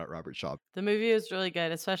wanted to shout out Robert Shaw. The movie is really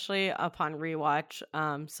good, especially upon rewatch.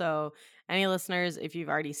 So any listeners, if you've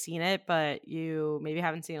already seen it, but you maybe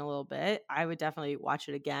haven't seen it a little bit, I would definitely watch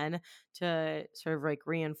it again to sort of like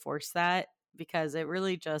reinforce that, because it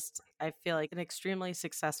really just, I feel like an extremely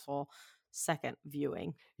successful second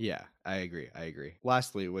viewing. Yeah, I agree. I agree.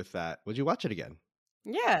 Lastly, with that, would you watch it again?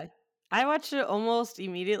 Yeah. I watched it almost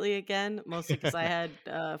immediately again, mostly because I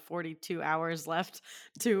had 42 hours left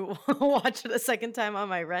to watch it a second time on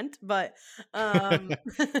my rent. But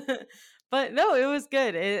but no, it was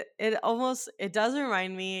good. It does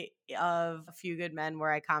remind me of A Few Good Men,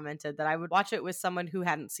 where I commented that I would watch it with someone who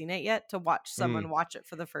hadn't seen it yet, to watch Mm, someone watch it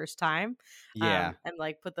for the first time, yeah, and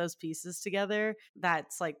like put those pieces together.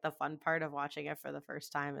 That's like the fun part of watching it for the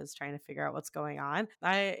first time, is trying to figure out what's going on.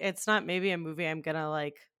 It's not maybe a movie I'm gonna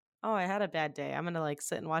like, oh, I had a bad day, I'm gonna like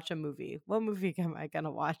sit and watch a movie. What movie am I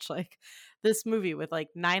gonna watch? Like this movie with like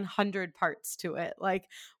 900 parts to it, like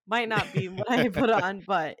might not be what I put on.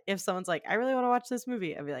 But if someone's like, I really want to watch this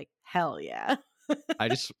movie, I'd be like, hell yeah. I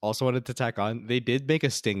just also wanted to tack on. They did make a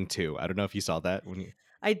Sting too. I don't know if you saw that when you.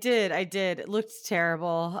 I did. It looked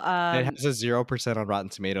terrible. It has a 0% on Rotten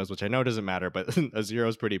Tomatoes, which I know doesn't matter, but a 0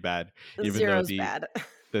 is pretty bad, even though Zero's bad.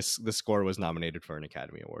 the score was nominated for an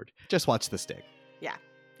Academy Award. Just watch The Sting. Yeah.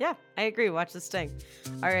 Yeah, I agree. Watch The Sting.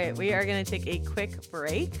 All right, we are going to take a quick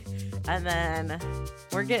break, and then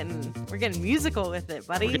we're getting musical with it,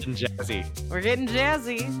 buddy. We're getting jazzy. We're getting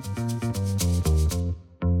jazzy.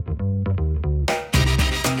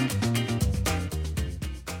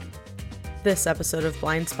 This episode of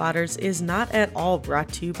Blind Spotters is not at all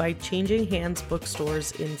brought to you by Changing Hands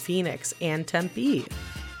bookstores in Phoenix and Tempe.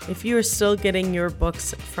 If you are still getting your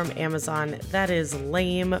books from Amazon, that is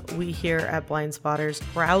lame. We here at Blind Spotters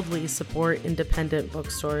proudly support independent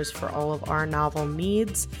bookstores for all of our novel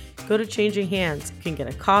needs. Go to Changing Hands. You can get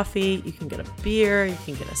a coffee, you can get a beer, you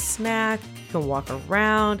can get a snack, you can walk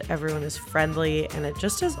around. Everyone is friendly, and it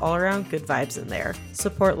just has all around good vibes in there.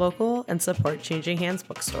 Support local and support Changing Hands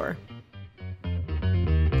bookstore.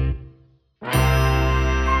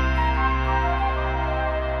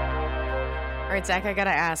 All right, Zach, I gotta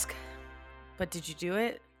ask, but did you do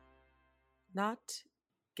it? Not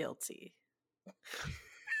guilty.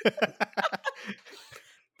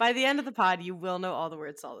 By the end of the pod, you will know all the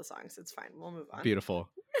words to all the songs. It's fine. We'll move on. Beautiful.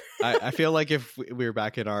 I feel like if we were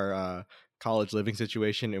back in our college living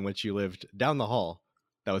situation in which you lived down the hall,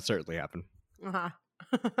 that would certainly happen. Uh-huh.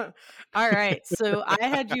 All right. So I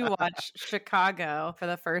had you watch Chicago for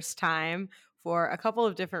the first time for a couple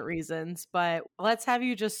of different reasons, but let's have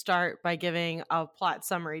you just start by giving a plot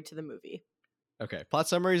summary to the movie. Okay. Plot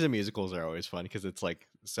summaries and musicals are always fun because it's like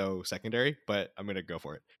so secondary, but I'm going to go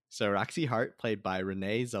for it. So Roxy Hart, played by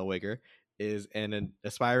Renee Zellweger, is an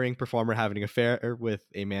aspiring performer having an affair with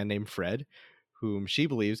a man named Fred, whom she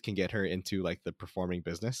believes can get her into like the performing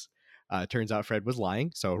business. Turns out Fred was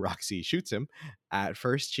lying, so Roxy shoots him. At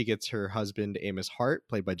first, she gets her husband, Amos Hart,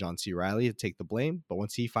 played by John C. Reilly, to take the blame, but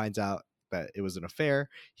once he finds out that it was an affair,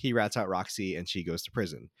 he rats out Roxy and she goes to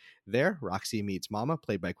prison. There, Roxy meets Mama,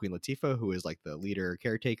 played by Queen Latifah, who is like the leader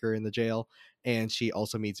caretaker in the jail, and she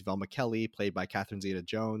also meets Velma Kelly, played by Catherine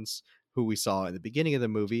Zeta-Jones, who we saw in the beginning of the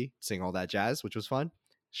movie sing all that jazz, which was fun.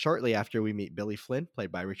 Shortly after, we meet Billy Flynn,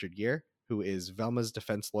 played by Richard Gere, who is Velma's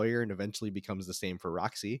defense lawyer and eventually becomes the same for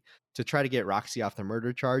Roxy. To try to get Roxy off the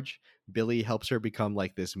murder charge, Billy helps her become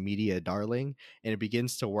like this media darling, and it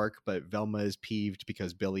begins to work, but Velma is peeved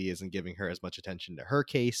because Billy isn't giving her as much attention to her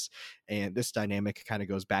case, and this dynamic kind of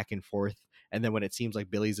goes back and forth. And then when it seems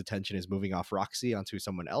like Billy's attention is moving off Roxy onto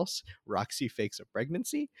someone else, Roxy fakes a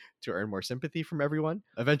pregnancy to earn more sympathy from everyone.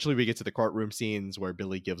 Eventually we get to the courtroom scenes where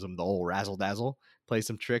Billy gives them the whole razzle-dazzle, plays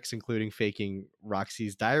some tricks, including faking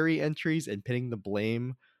Roxy's diary entries and pinning the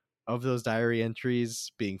blame of those diary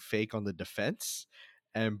entries being fake on the defense.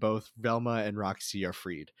 And both Velma and Roxy are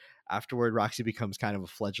freed. Afterward, Roxy becomes kind of a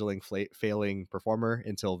fledgling, failing performer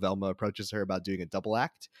until Velma approaches her about doing a double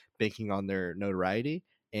act, banking on their notoriety.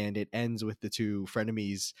 And it ends with the two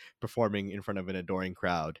frenemies performing in front of an adoring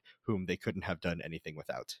crowd whom they couldn't have done anything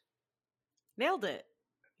without. Nailed it.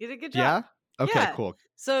 You did a good job. Yeah? Okay, Yeah. cool.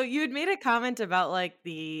 So you had made a comment about like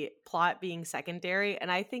the plot being secondary,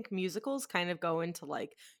 and I think musicals kind of go into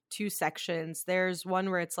like two sections. There's one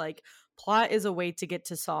where it's like plot is a way to get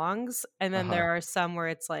to songs, and then there are some where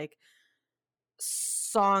it's like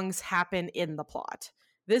songs happen in the plot.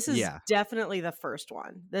 This is definitely the first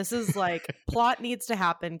one. This is like plot needs to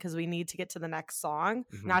happen because we need to get to the next song.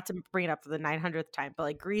 Mm-hmm. Not to bring it up for the 900th time, but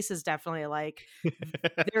like Grease is definitely like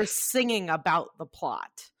they're singing about the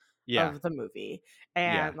plot of the movie.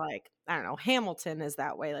 And like, I don't know, Hamilton is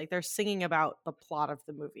that way. Like they're singing about the plot of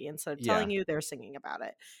the movie instead of telling you, they're singing about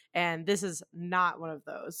it. And this is not one of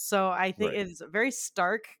those. So I think it's very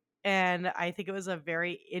stark, and I think it was a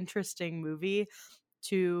very interesting movie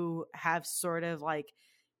to have sort of like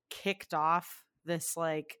kicked off this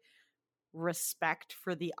like respect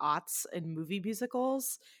for the aughts in movie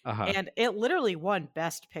musicals. And it literally won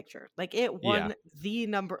Best Picture. Like it won the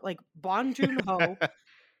number, like Bong Joon-ho,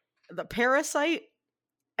 the Parasite,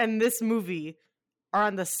 and this movie are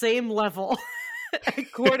on the same level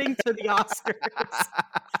according to the Oscars.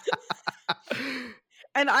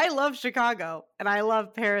 And I love Chicago and I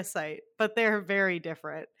love Parasite, but they're very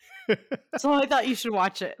different. So I thought you should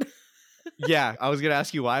watch it. Yeah, I was going to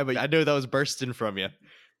ask you why, but I knew that was bursting from you.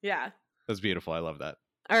 Yeah. That's beautiful. I love that.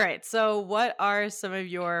 All right. So what are some of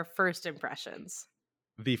your first impressions?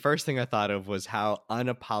 The first thing I thought of was how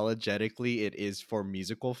unapologetically it is for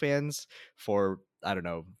musical fans, for, I don't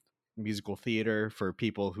know, musical theater, for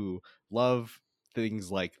people who love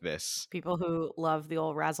things like this. People who love the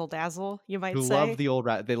old razzle dazzle, you might say. Who love the old,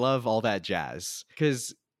 they love all that jazz.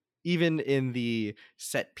 Because even in the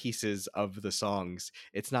set pieces of the songs,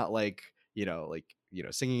 it's not like, you know, like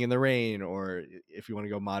Singing in the Rain, or if you want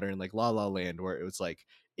to go modern, like La La Land, where it was like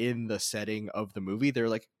in the setting of the movie. They're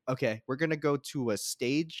like, okay, we're gonna go to a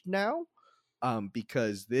stage now,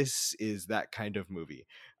 because this is that kind of movie.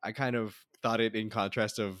 I kind of thought it in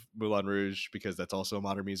contrast of Moulin Rouge, because that's also a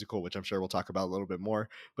modern musical, which I'm sure we'll talk about a little bit more.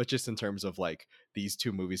 But just in terms of like these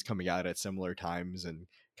two movies coming out at similar times and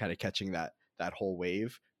kind of catching that whole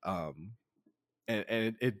wave.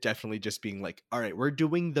 And it definitely just being like, all right, we're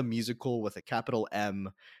doing the musical with a capital M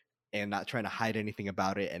and not trying to hide anything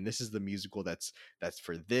about it. And this is the musical that's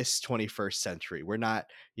for this 21st century. We're not,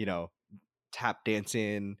 tap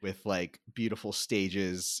dancing with like beautiful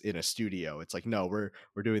stages in a studio. It's like, no, we're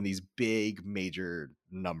doing these big major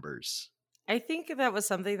numbers. I think that was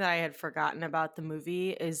something that I had forgotten about the movie,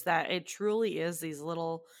 is that it truly is these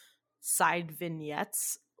little side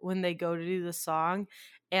vignettes when they go to do the song,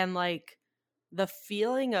 and like the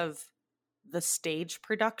feeling of the stage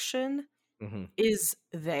production Mm-hmm. is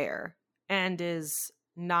there, and is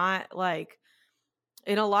not like,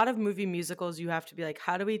 in a lot of movie musicals you have to be like,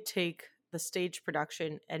 how do we take the stage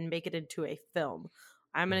production and make it into a film?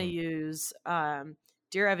 I'm going Mm-hmm. to use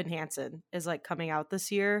Dear Evan Hansen is like coming out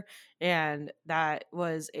this year, and that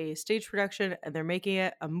was a stage production, and they're making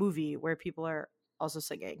it a movie where people are also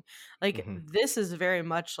singing. Like, Mm-hmm. this is very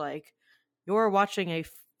much like you're watching a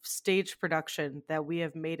stage production that we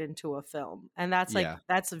have made into a film, and that's like, Yeah.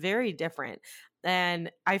 that's very different.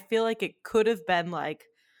 And I feel like it could have been like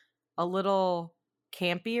a little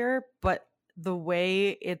campier, but the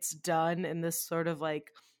way it's done in this sort of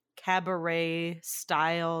like cabaret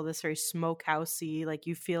style, this very smokehousey, like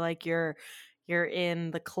you feel like you're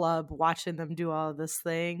in the club watching them do all of these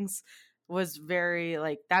things, was very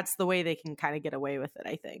like, that's the way they can kind of get away with it,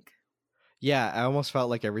 I think. Yeah, I almost felt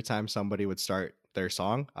like every time somebody would start their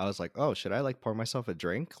song, I was like, oh, should I like pour myself a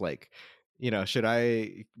drink? Like, should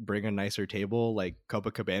I bring a nicer table, like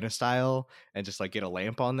Copacabana style, and just like get a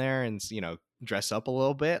lamp on there and, dress up a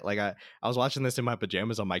little bit? Like, I was watching this in my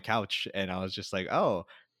pajamas on my couch, and I was just like, oh,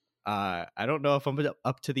 I don't know if I'm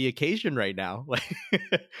up to the occasion right now. Like,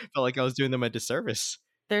 felt like I was doing them a disservice.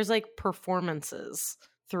 There's like performances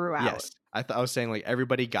throughout. Yes. I was saying like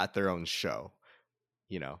everybody got their own show.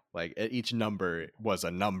 Like each number was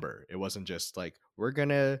a number. It wasn't just like, we're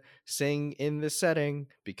gonna sing in this setting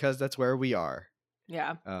because that's where we are.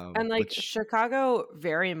 Yeah. And like Which Chicago,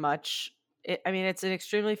 very much, I mean, it's an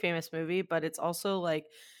extremely famous movie, but it's also like,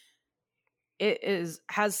 it is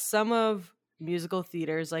has some of musical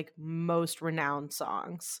theater's like most renowned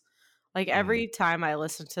songs. Like, mhm. every time I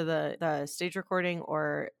listen to the stage recording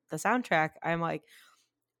or the soundtrack, I'm like,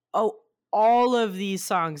 oh, all of these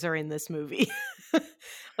songs are in this movie.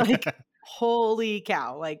 Like, holy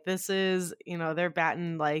cow. Like, this is, they're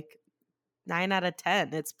batting like 9 out of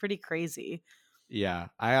 10. It's pretty crazy. Yeah,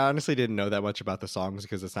 I honestly didn't know that much about the songs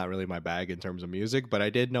because it's not really my bag in terms of music, but I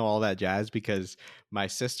did know all that jazz because my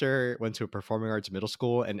sister went to a performing arts middle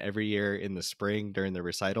school, and every year in the spring during the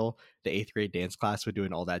recital, the 8th grade dance class would do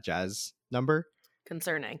an all that jazz number.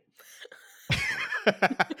 Concerning.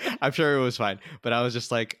 I'm sure it was fine, but I was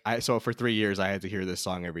just like, so for 3 years I had to hear this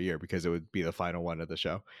song every year because it would be the final one of the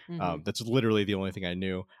show. Hmm. That's literally the only thing I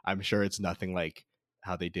knew. I'm sure it's nothing like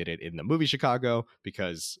how they did it in the movie Chicago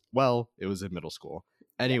because, well, it was in middle school. Yes.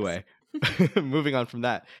 Anyway, moving on from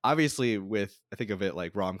that, obviously, with I think of it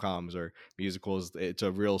like rom-coms or musicals, it's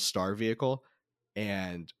a real star vehicle,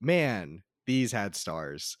 and man, these had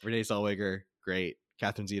stars. Renee Zellweger, great.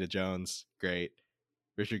 Catherine Zeta-Jones, great.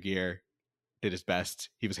 Richard Gere did his best.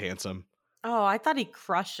 He was handsome. Oh, I thought he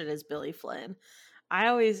crushed it as Billy Flynn. I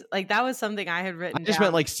always like, that was something I had I written just meant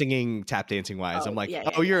down. like singing, tap dancing wise. I'm Oh, like, yeah,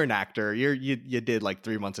 yeah, oh, yeah. you're an actor. You did like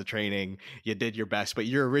 3 months of training. You did your best, but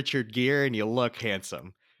you're Richard Gere and you look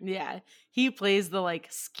handsome. Yeah. He plays the like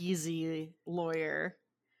skeezy lawyer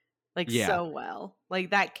like Yeah, so well.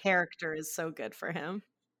 Like, that character is so good for him.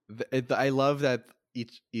 I love that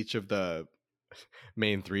each of the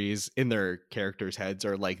main threes in their characters' heads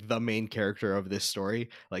are like the main character of this story.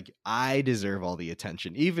 Like, I deserve all the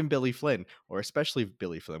attention. Even Billy Flynn, or especially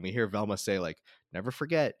Billy Flynn. We hear Velma say, like, never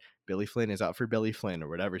forget, Billy Flynn is out for Billy Flynn, or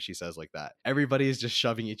whatever she says like that. Everybody is just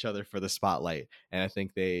shoving each other for the spotlight. And I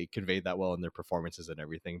think they conveyed that well in their performances and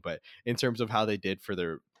everything. But in terms of how they did for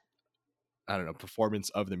their, I don't know, performance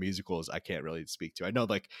of the musicals, I can't really speak to. I know,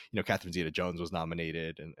 like, Catherine Zeta-Jones was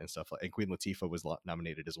nominated and stuff like, and Queen Latifah was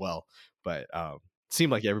nominated as well. But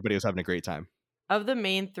seemed like everybody was having a great time. Of the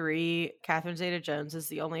main three, Catherine Zeta-Jones is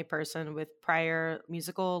the only person with prior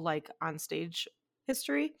musical like on stage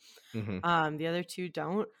history. Hmm. The other two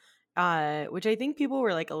don't. Which I think people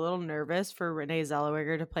were like a little nervous for Renee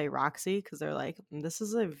Zellweger to play Roxy, because they're like, this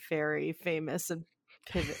is a very famous and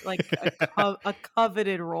pivot, like a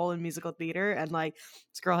coveted role in musical theater, and like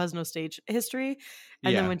this girl has no stage history.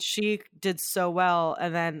 And then Yeah. when she did so well,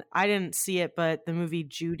 and then I didn't see it, but the movie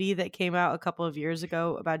Judy that came out a couple of years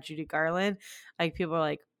ago about Judy Garland, like people are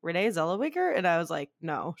like, Renee Zellweger, and I was like,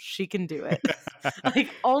 no, she can do it. Like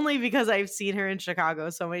only because I've seen her in Chicago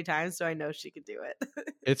so many times, so I know she can do it.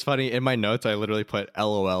 It's funny. In my notes, I literally put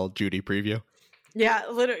LOL Judy preview. Yeah,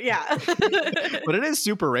 literally, yeah. But it is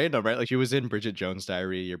super random, right? Like she was in Bridget Jones'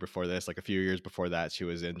 Diary a year before this. Like a few years before that, she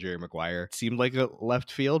was in Jerry Maguire. It seemed like a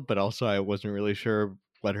left field, but also I wasn't really sure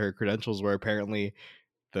what her credentials were. Apparently,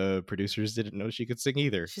 the producers didn't know she could sing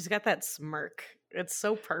either. She's got that smirk. It's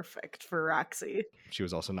so perfect for Roxy. She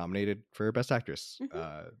was also nominated for Best Actress.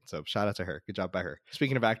 So shout out to her. Good job by her.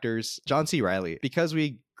 Speaking of actors, John C. Reilly. Because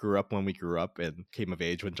we grew up when we grew up and came of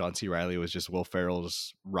age when John C. Reilly was just Will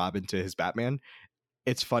Ferrell's Robin to his Batman,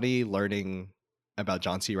 it's funny learning about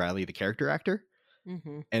John C. Reilly, the character actor,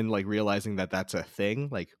 and like realizing that that's a thing.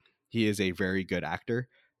 Like he is a very good actor,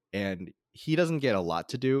 and he doesn't get a lot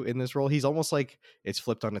to do in this role. He's almost like it's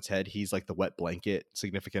flipped on its head. He's like the wet blanket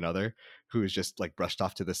significant other who is just like brushed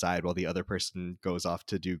off to the side while the other person goes off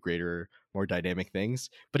to do greater, more dynamic things.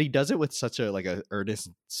 But he does it with such a like a earnest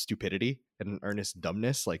stupidity and an earnest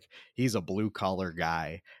dumbness. Like he's a blue collar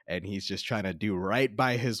guy and he's just trying to do right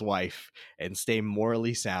by his wife and stay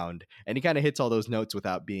morally sound. And he kind of hits all those notes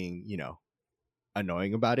without being, you know,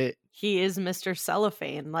 annoying about it. He is Mr.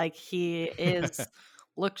 Cellophane. Like he is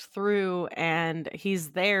looked through and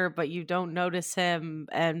he's there, but you don't notice him,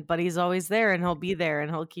 but he's always there and he'll be there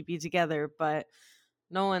and he'll keep you together. But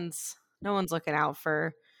no one's looking out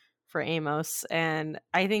for Amos. And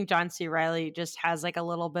I think John C. Reilly just has like a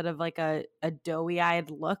little bit of like a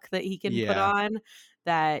doughy-eyed look that he can put on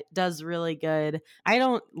that does really good. I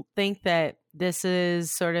don't think that this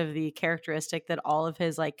is sort of the characteristic that all of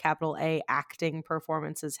his like capital A acting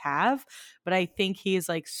performances have, but I think he's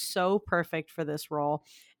like so perfect for this role.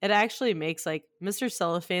 It actually makes like Mr.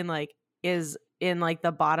 Cellophane like is in like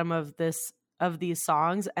the bottom of these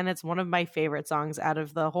songs, and it's one of my favorite songs out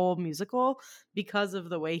of the whole musical because of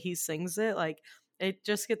the way he sings it. Like it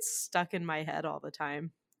just gets stuck in my head all the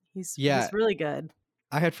time. He's really good.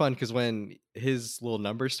 I had fun because when his little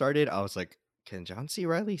number started, I was like, can John C.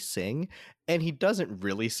 Reilly sing? And he doesn't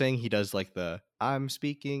really sing. He does like the I'm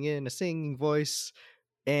speaking in a singing voice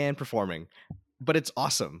and performing. But it's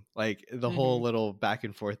awesome. Like the whole little back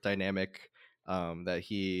and forth dynamic that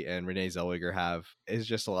he and Renee Zellweger have is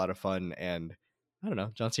just a lot of fun. And I don't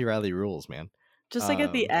know, John C. Reilly rules, man. Just like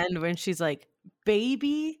at the end when she's like,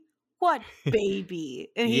 baby? What baby?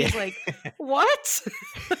 And he's like, what?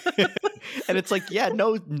 And it's like, yeah,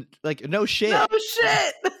 no shit. No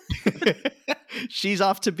shit. She's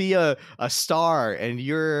off to be a star and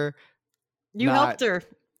you helped her.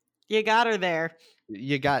 You got her there.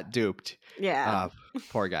 You got duped. Yeah.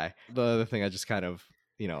 Poor guy. The other thing I just kind of,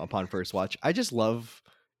 you know, upon first watch, I just love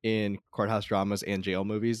in courthouse dramas and jail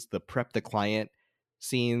movies, the prep the client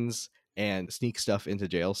scenes and sneak stuff into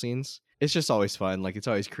jail scenes. It's just always fun. Like it's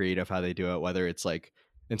always creative how they do it, whether it's like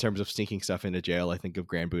in terms of sneaking stuff into jail. I think of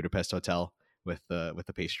Grand Budapest Hotel with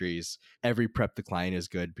the pastries. Every prep the client is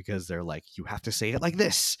good because they're like, you have to say it like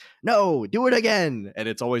this. No, do it again. And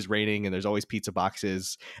it's always raining and there's always pizza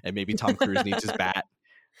boxes and maybe Tom Cruise needs his bat.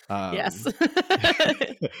 Yes.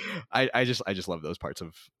 I just love those parts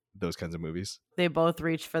of those kinds of movies. They both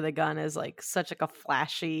reach for the gun as like such like a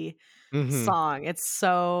flashy song. It's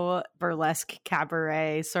so burlesque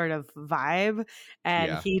cabaret sort of vibe,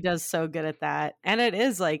 and he does so good at that. And it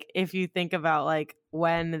is like, if you think about like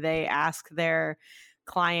when they ask their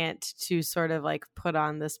client to sort of like put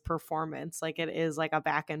on this performance, like it is like a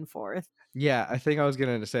back and forth. Yeah, I think I was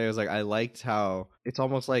gonna say, I was like, I liked how it's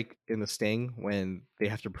almost like in The Sting when they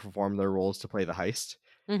have to perform their roles to play the heist.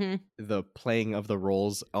 The playing of the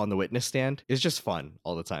roles on the witness stand is just fun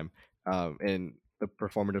all the time. And the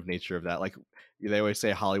performative nature of that, like they always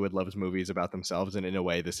say Hollywood loves movies about themselves, and in a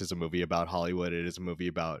way this is a movie about Hollywood. It is a movie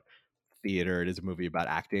about theater. It is a movie about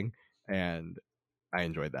acting, and I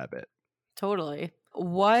enjoyed that bit. Totally.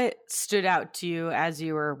 What stood out to you as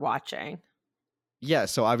you were watching? Yeah,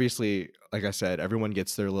 so obviously, like I said, everyone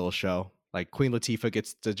gets their little show. Like Queen Latifah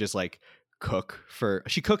gets to just like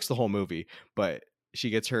she cooks the whole movie, but she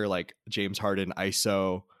gets her like James Harden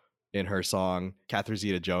ISO in her song. Catherine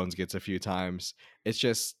Zeta-Jones gets a few times. It's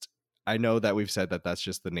just, I know that we've said that that's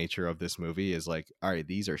just the nature of this movie is like, all right,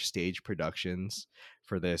 these are stage productions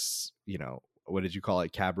for this, you know, what did you call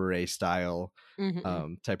it? Cabaret style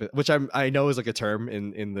type of, which I know is like a term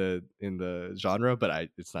in the genre, but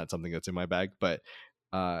it's not something that's in my bag. But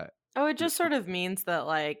it just sort of means that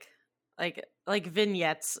like Like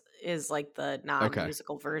vignettes is like the Okay.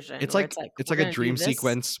 non-musical version It's where like it's like it's we're like a gonna do dream this.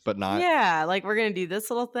 sequence, but not. Yeah, like we're gonna do this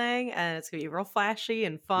little thing and it's gonna be real flashy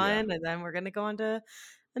and Yeah. fun, and then we're gonna go on to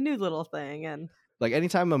a new little thing. And Like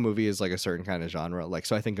anytime a movie is like a certain kind of genre, like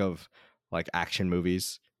so I think of like action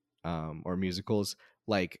movies, or musicals,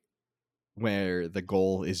 like where the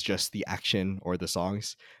goal is just the action or the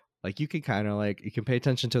songs. Like you can kind of like you can pay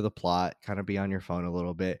attention to the plot, kind of be on your phone a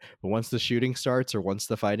little bit, but once the shooting starts or once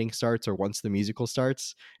the fighting starts or once the musical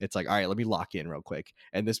starts, it's like, all right, let me lock in real quick.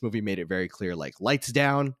 And this movie made it very clear, like lights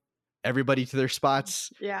down, everybody to their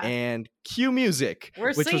spots, yeah, and cue music, we're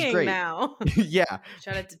which was singing great. now. Yeah,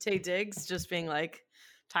 Shout out to Tay Diggs just being like,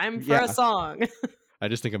 time for a yeah. song. I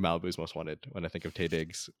just think of Malibu's Most Wanted when I think of Tay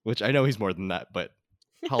Diggs, which I know he's more than that, but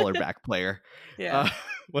holler back player. Yeah.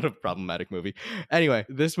 What a problematic movie. Anyway,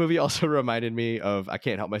 this movie also reminded me of, I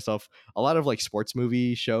can't help myself, a lot of like sports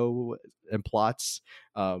movie show and plots,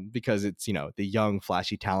 because it's, you know, the young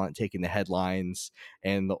flashy talent taking the headlines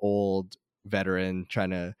and the old veteran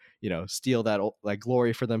trying to, you know, steal that like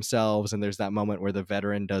glory for themselves. And there's that moment where the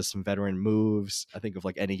veteran does some veteran moves. I think of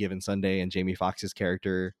like Any Given Sunday and Jamie Foxx's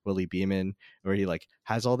character Willie Beeman, where he like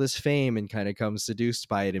has all this fame and kind of comes seduced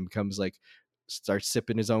by it and becomes like starts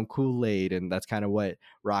sipping his own Kool-Aid, and that's kind of what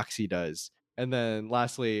Roxy does. And then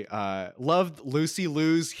lastly, loved Lucy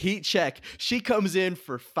Liu's heat check. She comes in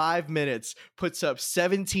for 5 minutes, puts up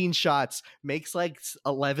 17 shots, makes like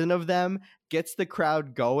 11 of them, gets the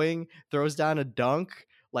crowd going, throws down a dunk.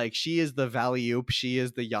 Like she is the Valley-oop, she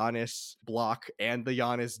is the Giannis block and the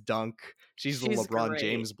Giannis dunk. She's the She's LeBron great.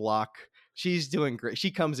 James block. She's doing great.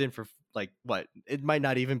 She comes in for like what? It might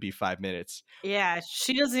not even be 5 minutes. Yeah,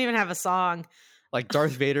 she doesn't even have a song. Like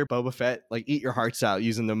Darth Vader, Boba Fett, like eat your hearts out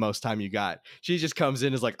using the most time you got. She just comes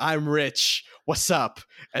in as like, I'm rich. What's up?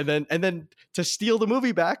 And then to steal the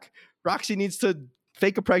movie back, Roxy needs to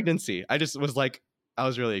fake a pregnancy. I just was like, I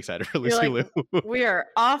was really excited for Lucy Like, Liu. we are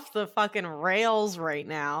off the fucking rails right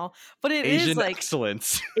now. But it Asian is like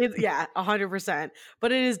excellence. yeah, 100%.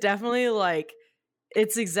 But it is definitely like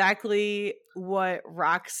it's exactly what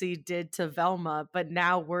Roxy did to Velma, but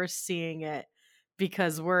now we're seeing it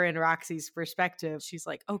because we're in Roxy's perspective. She's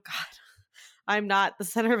like, "Oh God, I'm not the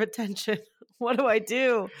center of attention. What do I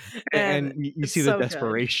do?" And you it's see the so good.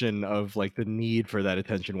 desperation of like the need for that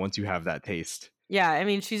attention once you have that taste. Yeah, I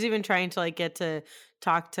mean, she's even trying to like get to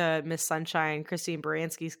talk to Miss Sunshine, Christine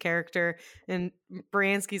Baranski's character, and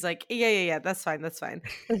Baranski's like, "Yeah, that's fine, that's fine."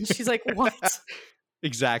 And she's like, "What?"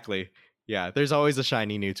 Exactly. Yeah, there's always a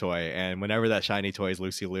shiny new toy, and whenever that shiny toy is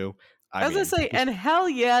Lucy Liu, I was gonna say, and hell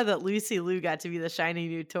yeah, that Lucy Liu got to be the shiny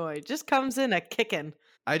new toy. Just comes in a kicking.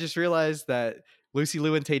 I just realized that Lucy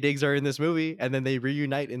Liu and Tay Diggs are in this movie, and then they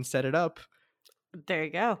reunite and set it up. There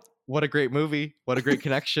you go. What a great movie! What a great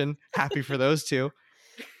connection! Happy for those two.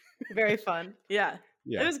 Very fun. Yeah.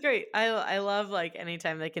 Yeah, It was great. I love like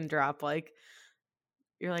anytime they can drop like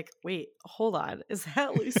you're like, wait, hold on, is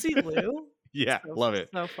that Lucy Liu? yeah, love it.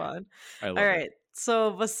 So fun. I love All it. right.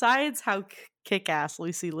 So besides how kick-ass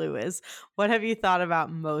Lucy Liu is, what have you thought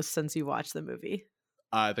about most since you watched the movie?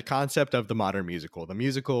 The concept of the modern musical, the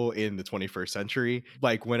musical in the 21st century.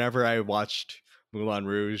 Like whenever I watched Moulin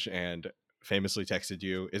Rouge and famously texted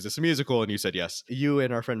you, is this a musical? And you said yes. You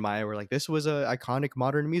and our friend Maya were like, this was an iconic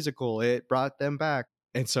modern musical. It brought them back.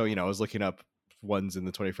 And so, you know, I was looking up ones in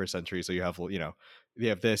the 21st century. So you have, you know, you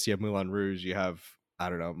have this, you have Moulin Rouge, you have, I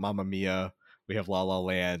don't know, Mamma Mia, we have La La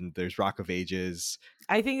Land, there's Rock of Ages.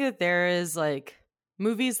 I think that there is like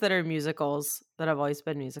movies that are musicals that have always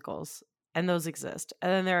been musicals, and those exist.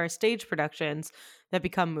 And then there are stage productions that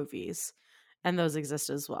become movies, and those exist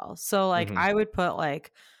as well. So like Mhm. I would put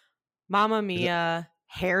like Mamma Mia,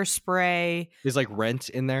 Hairspray. Is like Rent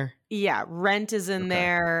in there? Yeah, Rent is in Okay.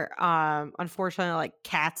 there. Unfortunately, like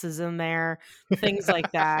Cats is in there. Things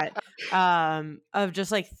like that. Of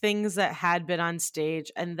just like things that had been on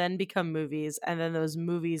stage and then become movies, and then those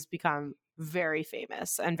movies become very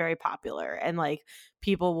famous and very popular. And like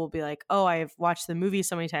people will be like, "Oh, I've watched the movie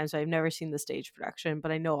so many times, but I've never seen the stage production,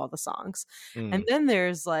 but I know all the songs." And then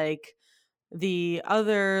there's like the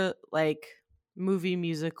other like movie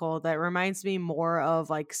musical that reminds me more of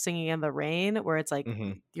like Singing in the Rain, where it's like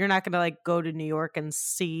Mhm. you're not gonna like go to New York and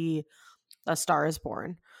see A Star Is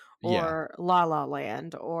Born Yeah. or La La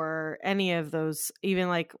Land or any of those, even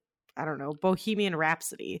like I don't know, Bohemian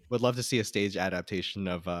Rhapsody. Would love to see a stage adaptation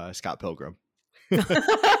of Scott Pilgrim.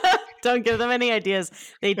 Don't give them any ideas.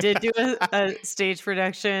 They did do a stage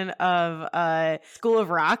production of School of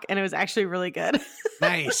Rock, and it was actually really good.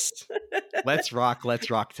 Nice. Let's rock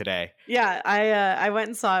today. Yeah, I went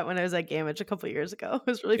and saw it when I was at Gamage a couple years ago. It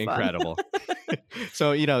was really fun. Incredible.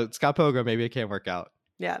 So, you know, Scott Pilgrim, maybe it can't work out.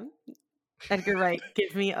 Yeah. Edgar Wright,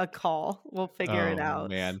 give me a call. We'll figure it Oh out.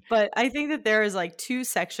 man. But I think that there is like two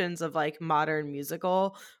sections of like modern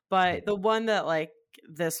musical, Mhm. but the one that like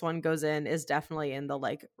this one goes in is definitely in the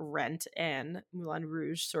like Rent and Moulin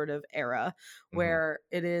Rouge sort of era Mhm. where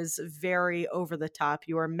it is very over the top.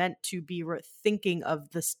 You are meant to be thinking of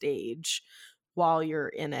the stage while you're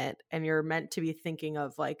in it, and you're meant to be thinking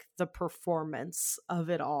of like the performance of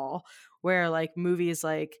it all, where like movies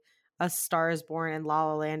like A Star Is Born and La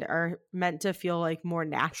La Land are meant to feel like more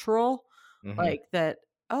natural, Mhm. like that.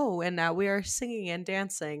 Oh, and now we are singing and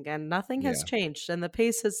dancing, and nothing has Yeah. changed, and the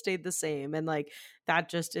pace has stayed the same, and like that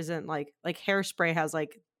just isn't like Hairspray has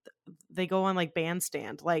like they go on like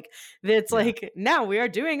bandstand, like it's Yeah. like now we are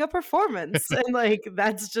doing a performance, and like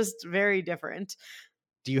that's just very different.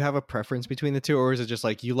 Do you have a preference between the two, or is it just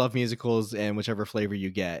like you love musicals and whichever flavor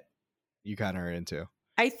you get, you kind of are into?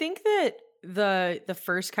 I think that the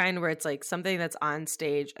first kind where it's like something that's on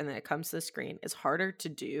stage and then it comes to the screen is harder to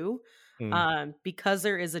do Mm. because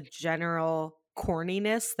there is a general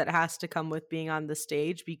corniness that has to come with being on the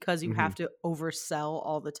stage because you Mhm. have to oversell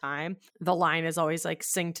all the time. The line is always like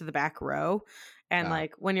sing to the back row. And Ah.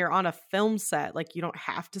 like when you're on a film set, like you don't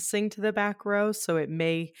have to sing to the back row. So it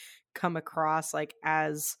may come across like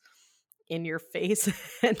as in your face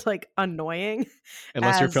and like annoying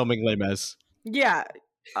Unless you're as filming Les Mis. yeah,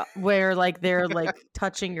 where, like, they're, like,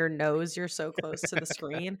 touching your nose, you're so close to the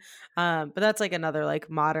screen, but that's, like, another,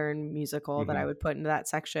 like, modern musical that I Mhm. would put into that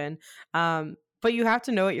section, but you have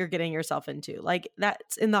to know what you're getting yourself into, like,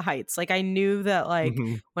 that's In the Heights, like, I knew that, like,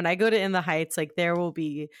 Mhm. when I go to In the Heights, like, there will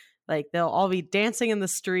be like, they'll all be dancing in the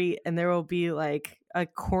street, and there will be, like, a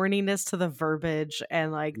corniness to the verbiage,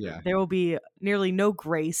 and, like, Yeah. there will be nearly no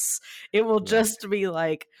grace. It will Yeah. just be,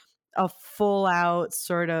 like, a full out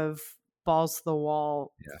sort of balls to the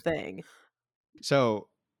wall Yeah. thing. So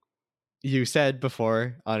you said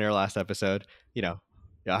before on your last episode, you know,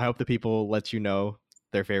 yeah, I hope the people let you know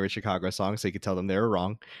their favorite Chicago song so you could tell them they were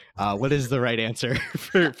wrong. What is the right answer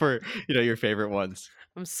for your favorite ones?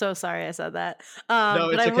 I'm so sorry I said that. No,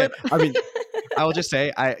 But it's I okay. would I mean, I will just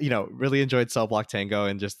say I really enjoyed Cell Block Tango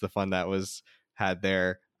and just the fun that was had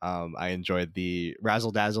there. I enjoyed the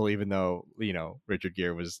razzle dazzle, even though Richard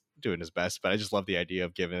Gere was doing his best, but I just love the idea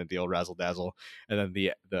of giving it the old razzle dazzle, and then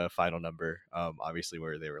the final number, obviously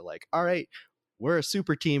where they were like, "All right, we're a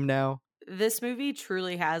super team now." this movie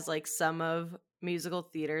truly has like some of musical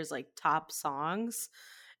theater's like top songs,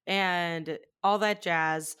 and All That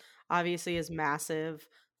Jazz obviously is massive.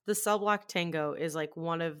 The Cell Block Tango is like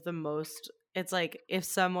one of the most, it's like if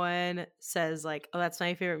someone says like, oh, that's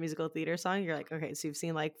my favorite musical theater song, you're like, okay, so you've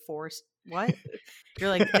seen like what? You're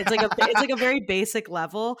like, it's like a very basic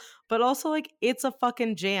level, but also like it's a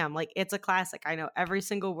fucking jam. Like it's a classic. I know every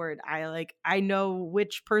single word. I know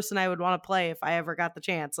which person I would want to play if I ever got the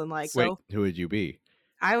chance. And like Wait, so who would you be?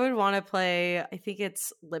 I would want to play, I think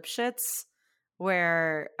it's Lipschitz,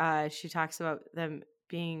 where she talks about them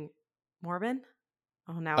being Mormon.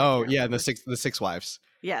 Oh, now I Oh can't yeah, and the remember. six wives.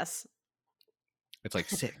 Yes. It's like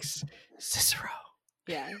six Cicero.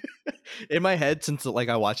 Yeah. In my head, since like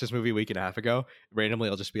I watched this movie a week and a half ago, randomly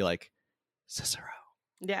I'll just be like Cicero.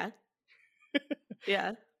 Yeah.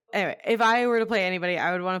 Yeah. Anyway, if I were to play anybody,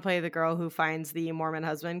 I would want to play the girl who finds the Mormon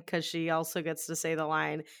husband because she also gets to say the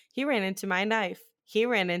line, he ran into my knife. He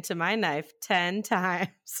ran into my knife 10 times.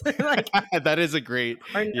 Like, That is a great,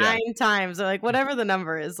 or yeah, 9 times, or like whatever the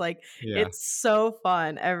number is. Like, yeah. it's so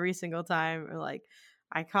fun every single time. Or like,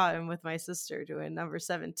 I caught him with my sister doing number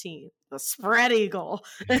 17, the spread eagle.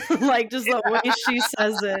 Like, just the way she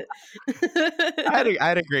says it. I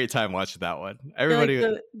had a great time watching that one. You're like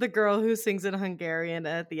Everybody, the girl who sings in Hungarian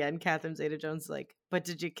at the end, Catherine Zeta-Jones, is like, "But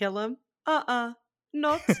did you kill him? Uh-uh,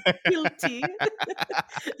 not guilty."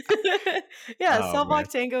 Yeah, oh Cell man, Block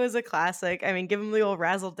Tango is a classic. I mean, give him the old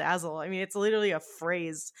razzle dazzle. I mean, it's literally a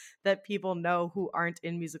phrase that people know who aren't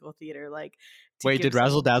in musical theater, like to wait, give did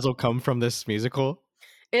Razzle someone. Dazzle come from this musical?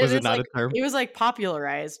 It Was it is not like a term? it was like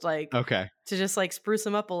popularized, like Okay, to just like spruce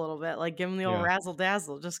them up a little bit, like give them the old yeah. razzle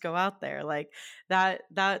dazzle, just go out there. Like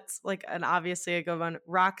that's like an obviously a good one.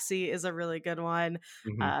 Roxy is a really good one.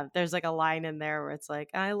 Hmm. There's like a line in there where it's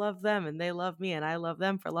like, I love them and they love me and I love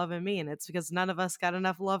them for loving me. And it's because none of us got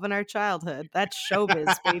enough love in our childhood. That's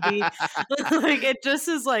showbiz, baby. Like it just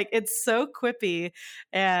is like it's so quippy.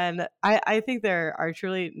 And I think there are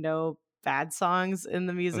truly no bad songs in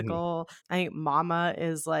the Hmm. musical. I think Mama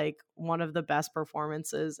is like one of the best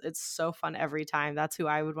performances. It's so fun every time. That's who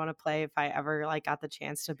I would want to play if I ever like got the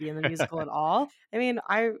chance to be in the musical at all. I mean,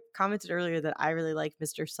 I commented earlier that I really like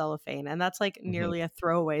Mr. Cellophane, and that's like Hmm. nearly a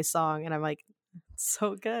throwaway song, and I'm like, it's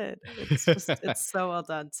so good. It's so well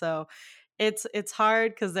done. So It's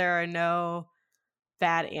hard because there are no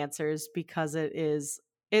bad answers because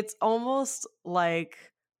it's almost like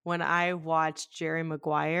when I watched Jerry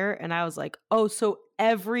Maguire and I was like, oh, so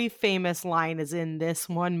every famous line is in this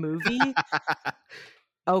one movie.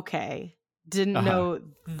 Okay. Didn't Uh-huh. know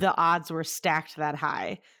the odds were stacked that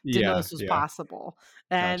high. Didn't know Yeah, this was yeah. possible.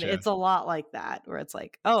 And Gotcha. it's a lot like that where it's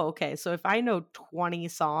like, oh, okay. So if I know 20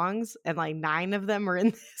 songs and like 9 of them are in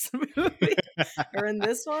this movie or in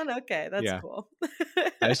this one, okay, that's Yeah. cool.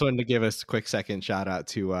 I just wanted to give us a quick second shout out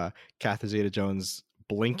to Catherine Zeta-Jones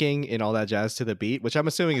blinking in All That Jazz to the beat, which I'm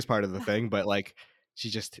assuming is part of the thing, but like it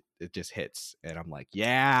just hits and I'm like,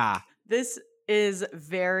 yeah. This is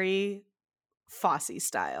very Fosse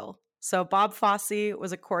style. So Bob Fosse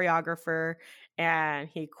was a choreographer and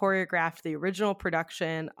he choreographed the original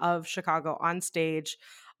production of Chicago on stage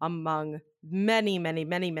among many, many,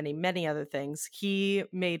 many, many, many other things. He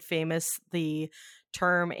made famous the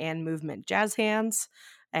term and movement jazz hands,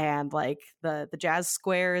 and like the jazz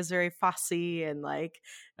square is very Fosse, and like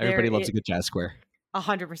there Everybody loves a good jazz square.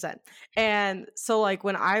 100%. And so like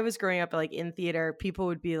when I was growing up like in theater, people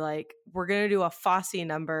would be like, we're going to do a Fosse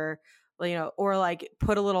number, or like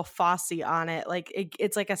put a little Fosse on it. Like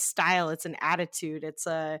it's like a style, it's an attitude. It's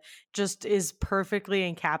just is perfectly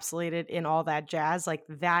encapsulated in All That Jazz. Like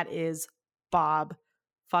that is Bob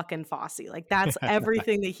fucking Fosse. Like that's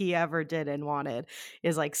everything that he ever did and wanted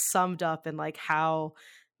is like summed up in like how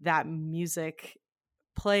that music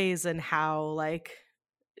plays and how like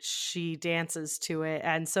she dances to it.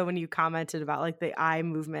 And so when you commented about like the eye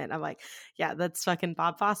movement, I'm like, yeah, that's fucking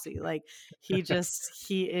Bob Fosse. Like he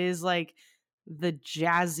is like the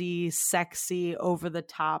jazzy, sexy, over the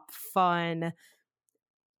top, fun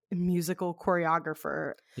musical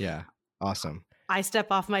choreographer. Yeah. Awesome. I step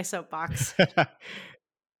off my soapbox.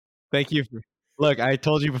 Thank you. Look, I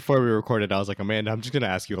told you before we recorded, I was like, Amanda, I'm just going to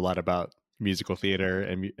ask you a lot about musical theater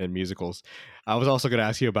and musicals. I was also going to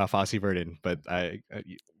ask you about Fosse Verdon, but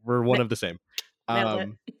we're one of the same.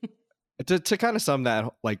 Nailed it. To kind of sum that,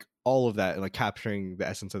 like all of that, like capturing the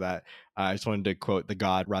essence of that, I just wanted to quote the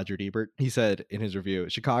god Roger Ebert. He said in his review,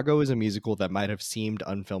 Chicago is a musical that might have seemed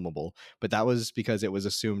unfilmable, but that was because it was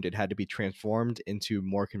assumed it had to be transformed into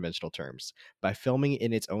more conventional terms. By filming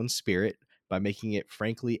in its own spirit, by making it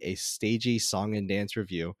frankly a stagey song and dance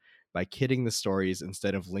review, by kidding the stories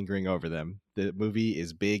instead of lingering over them, the movie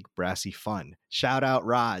is big, brassy fun. Shout out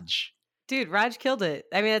Raj. Dude, Raj killed it.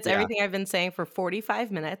 I mean, that's Yeah. everything I've been saying for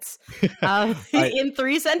 45 minutes in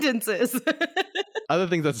 3 sentences. Other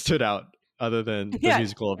things that stood out other than the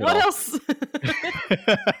musical of it what all. else?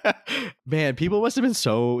 Man, people must have been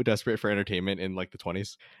so desperate for entertainment in like the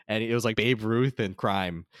 20s. And it was like Babe Ruth and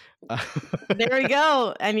crime. There we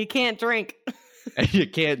go. And you can't drink. And you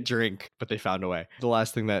can't drink, but they found a way. The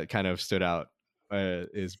last thing that kind of stood out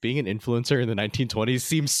is being an influencer in the 1920s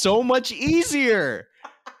seems so much easier.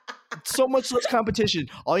 So much less competition.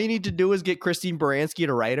 All you need to do is get Christine Baranski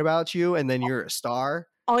to write about you, and then you're a star.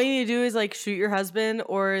 All you need to do is like shoot your husband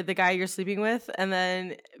or the guy you're sleeping with, and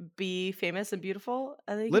then be famous and beautiful.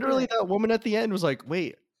 Literally, that woman at the end was like,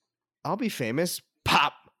 "Wait, I'll be famous."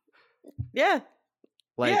 Pop. Yeah.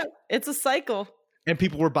 Like, yeah, it's a cycle. And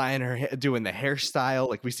people were buying her, doing the hairstyle.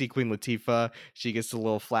 Like we see Queen Latifah, she gets the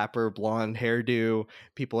little flapper blonde hairdo.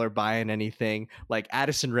 People are buying anything. Like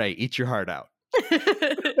Addison Rae, eat your heart out.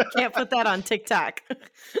 Can't put that on TikTok.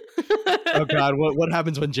 Oh God, what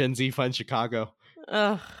happens when Gen Z finds Chicago?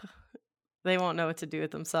 They won't know what to do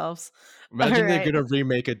with themselves. Imagine they're gonna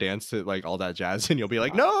remake a dance to like All That Jazz, and you'll be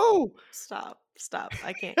like, "No, stop!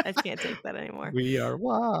 I can't take that anymore." We are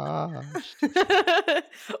washed.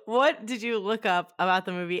 What did you look up about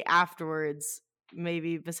the movie afterwards?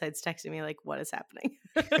 Maybe besides texting me, like, what is happening?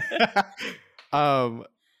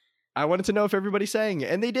 I wanted to know if everybody sang,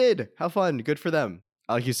 and they did. How fun. Good for them.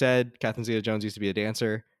 Like you said, Catherine Zeta-Jones used to be a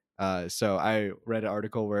dancer. So I read an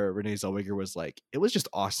article where Renee Zellweger was like, it was just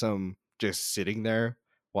awesome just sitting there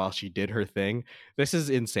while she did her thing. This is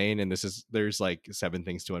insane, and there's like 7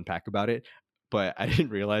 things to unpack about it. But I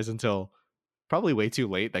didn't realize until probably way too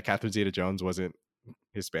late that Catherine Zeta-Jones wasn't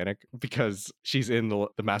Hispanic because she's in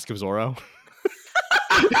the Mask of Zorro.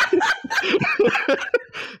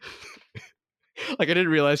 Like I didn't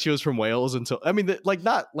realize she was from Wales until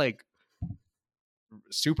not like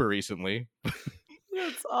super recently.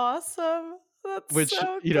 That's awesome. That's which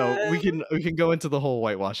so we can go into the whole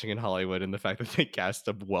whitewashing in Hollywood and the fact that they cast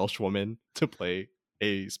a Welsh woman to play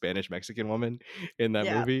a Spanish Mexican woman in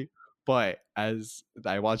that movie. But as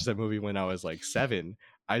I watched that movie when I was like 7,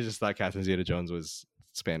 I just thought Catherine Zeta-Jones was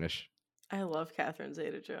Spanish. I love Catherine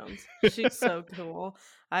Zeta-Jones. She's so cool.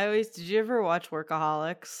 Did you ever watch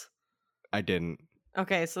Workaholics? I didn't.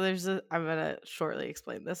 Okay, so I'm gonna shortly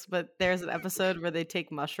explain this, but there's an episode where they take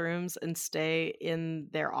mushrooms and stay in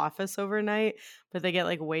their office overnight, but they get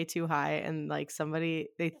like way too high and like they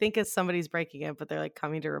think it's somebody's breaking in, but they're like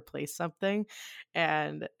coming to replace something.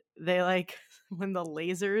 And they like when the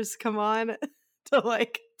lasers come on to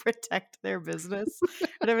like protect their business,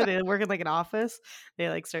 whenever they work in like an office, they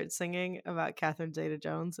like start singing about Catherine Zeta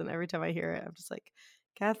Jones. And every time I hear it, I'm just like,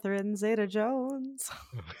 Catherine Zeta Jones.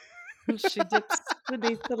 She dips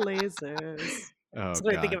beneath the lasers. Oh That's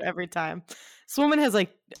what I think God. of every time. This woman has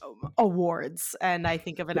like awards, and I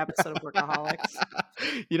think of an episode of Workaholics.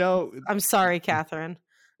 You know, I'm sorry, Catherine.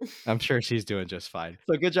 I'm sure she's doing just fine.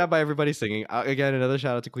 So good job by everybody singing. Again, another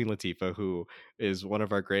shout out to Queen Latifah, who is one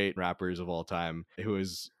of our great rappers of all time, who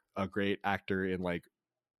is a great actor in like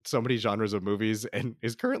so many genres of movies and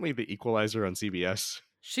is currently the Equalizer on CBS.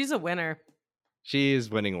 She's a winner. She is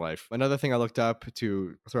winning life. Another thing I looked up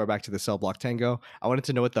to throw back to the Cell Block Tango, I wanted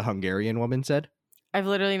to know what the Hungarian woman said. I've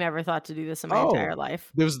literally never thought to do this in my Oh, entire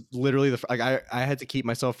life. it was literally I had to keep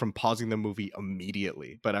myself from pausing the movie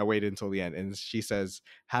immediately, but I waited until the end. And she says,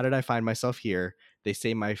 "How did I find myself here? They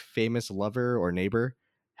say my famous lover or neighbor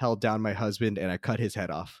held down my husband and I cut his head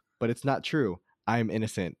off. But it's not true. I'm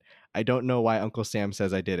innocent. I don't know why Uncle Sam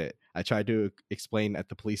says I did it. I tried to explain at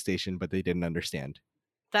the police station, but they didn't understand."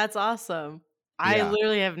 That's awesome. I Yeah.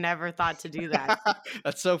 literally have never thought to do that.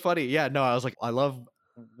 That's so funny. Yeah, no, I was like, I love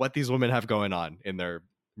what these women have going on in their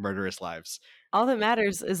murderous lives. All that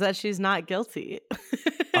matters is that she's not guilty.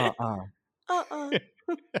 Uh-uh.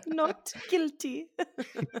 Not guilty.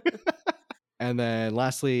 And then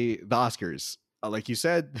lastly, the Oscars. Like you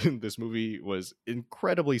said, this movie was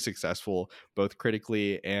incredibly successful, both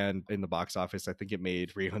critically and in the box office. I think it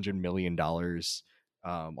made $300 million on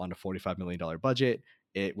a $45 million budget.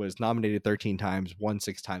 It was nominated 13 times, won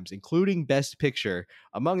 6 times, including Best Picture.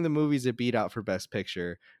 Among the movies it beat out for Best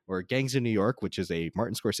Picture were Gangs of New York, which is a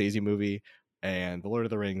Martin Scorsese movie, and The Lord of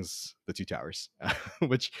the Rings, The Two Towers,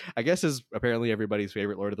 which I guess is apparently everybody's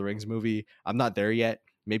favorite Lord of the Rings movie. I'm not there yet.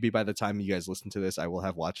 Maybe by the time you guys listen to this, I will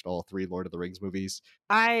have watched all 3 Lord of the Rings movies.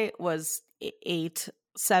 I was 8,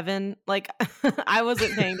 7. Like, I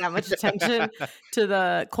wasn't paying that much attention to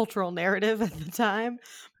the cultural narrative at the time,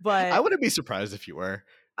 but I wouldn't be surprised if you were.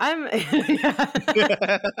 I'm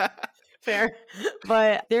fair.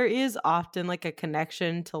 But there is often like a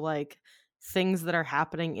connection to like things that are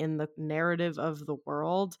happening in the narrative of the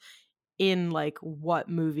world in like what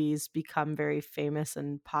movies become very famous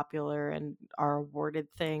and popular and are awarded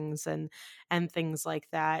things and things like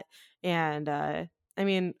that. And I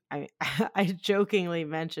mean, I I jokingly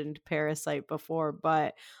mentioned Parasite before,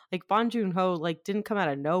 but like Bong Joon-ho like didn't come out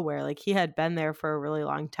of nowhere. Like he had been there for a really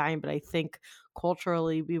long time, but I think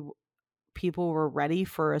culturally people were ready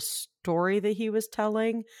for a story that he was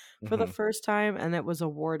telling for the first time, and it was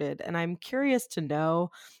awarded. And I'm curious to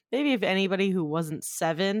know maybe if anybody who wasn't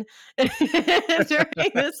 7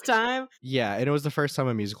 during this time. Yeah, and it was the first time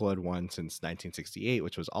a musical had won since 1968,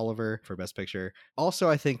 which was Oliver for Best Picture. Also,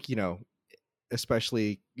 I think,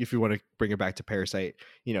 especially if you want to bring it back to Parasite,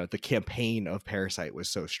 the campaign of Parasite was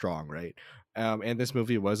so strong, right? And this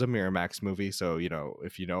movie was a Miramax movie, so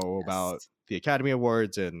if you know about Yes. the Academy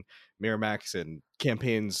Awards and Miramax and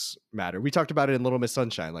campaigns matter. We talked about it in Little Miss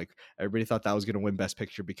Sunshine. Like everybody thought that was going to win Best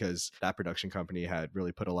Picture because that production company had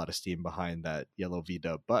really put a lot of steam behind that yellow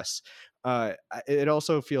V-dub bus. It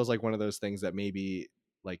also feels like one of those things that maybe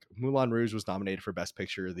like Moulin Rouge was nominated for Best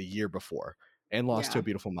Picture the year before and lost to Yeah. A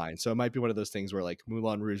Beautiful Mind. So it might be one of those things where like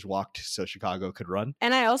Moulin Rouge walked so Chicago could run.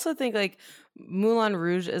 And I also think like Moulin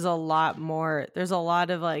Rouge is a lot more, there's a lot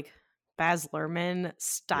of like Baz Luhrmann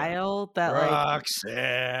style that like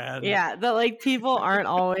Roxanne. yeah, that like people aren't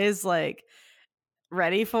always like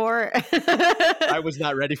ready for. I was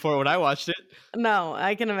not ready for it when I watched it. No,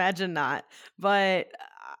 I can imagine not. But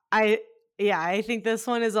I think this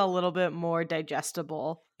one is a little bit more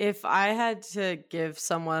digestible. If I had to give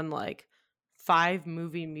someone like 5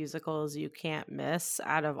 movie musicals you can't miss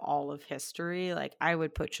out of all of history, like I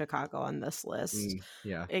would put Chicago on this list.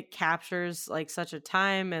 Yeah. It captures like such a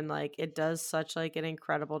time and like it does such like an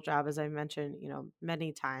incredible job, as I mentioned,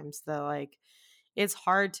 many times, that like it's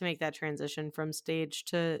hard to make that transition from stage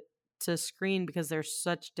to screen because there's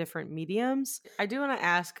such different mediums. I do want to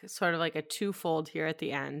ask sort of like a twofold here at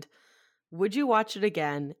the end. Would you watch it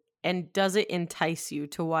again? And does it entice you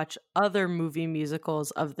to watch other movie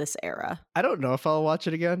musicals of this era? I don't know if I'll watch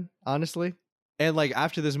it again, honestly. And like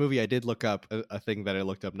after this movie, I did look up a thing that I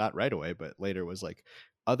looked up not right away, but later was like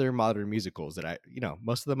other modern musicals that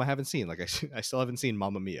most of them I haven't seen. Like I still haven't seen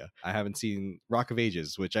Mamma Mia. I haven't seen Rock of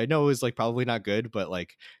Ages, which I know is like probably not good, but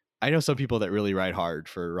like I know some people that really ride hard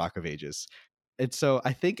for Rock of Ages. And so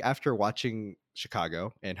I think after watching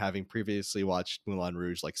Chicago and having previously watched Moulin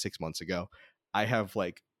Rouge like 6 months ago, I have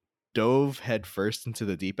like dove headfirst into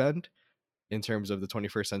the deep end in terms of the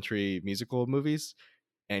 21st century musical movies,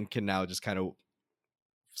 and can now just kind of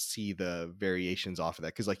see the variations off of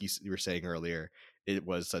that. Because like you were saying earlier, it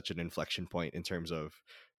was such an inflection point in terms of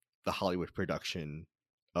the Hollywood production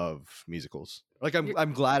of musicals. Like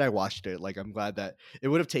I'm glad I watched it. Like I'm glad that it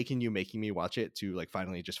would have taken you making me watch it to like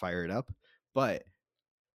finally just fire it up. But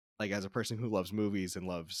like as a person who loves movies and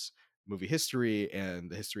loves movie history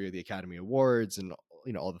and the history of the Academy Awards and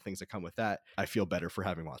all the things that come with that, I feel better for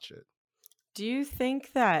having watched it. Do you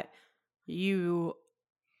think that you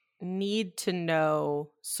need to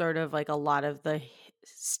know sort of like a lot of the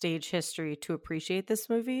stage history to appreciate this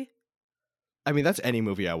movie? I mean, that's any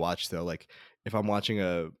movie I watch though. Like if I'm watching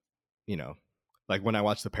like when I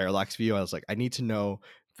watched The Parallax View, I was like, I need to know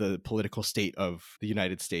the political state of the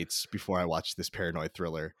United States before I watch this paranoid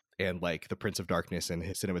thriller, and like The Prince of Darkness and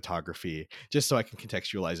his cinematography, just so I can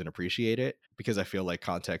contextualize and appreciate it, because I feel like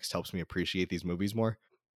context helps me appreciate these movies more.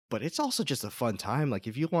 But it's also just a fun time. Like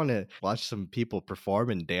if you want to watch some people perform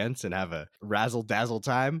and dance and have a razzle dazzle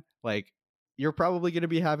time, like you're probably going to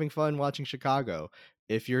be having fun watching Chicago.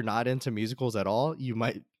 If you're not into musicals at all, you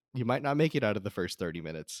might not make it out of the first 30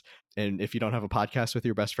 minutes. And if you don't have a podcast with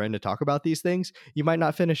your best friend to talk about these things, you might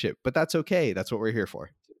not finish it, but that's okay. That's what we're here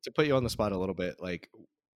for. To put you on the spot a little bit, like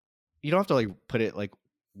you don't have to like put it like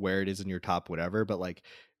where it is in your top whatever, but like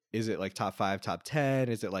is it like top 5, top 10?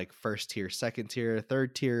 Is it like first tier, second tier,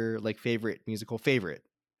 third tier, like favorite musical? Favorite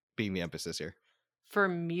being the emphasis here. For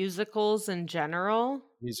musicals in general?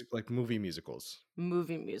 Music, like movie musicals.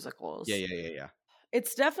 Movie musicals. Yeah.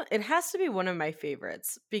 It's definitely, it has to be one of my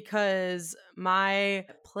favorites because my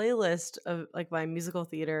playlist of like my musical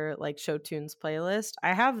theater, like show tunes playlist,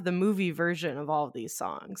 I have the movie version of all of these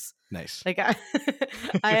songs. Nice. Like I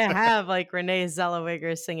have like Renee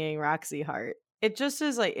Zellweger singing Roxy Hart. It just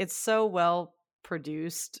is like, it's so well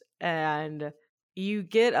produced, and you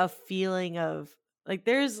get a feeling of like,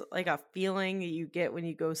 there's like a feeling you get when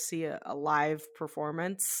you go see a live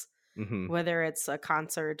performance, whether it's a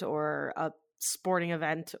concert or a sporting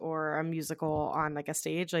event or a musical on like a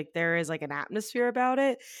stage. Like there is like an atmosphere about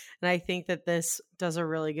it, and I think that this does a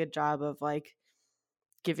really good job of like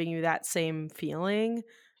giving you that same feeling,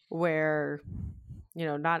 where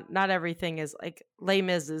not everything is like Les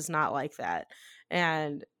Mis is not like that,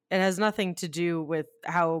 and it has nothing to do with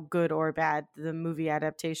how good or bad the movie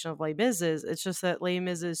adaptation of Les Mis is. It's just that Les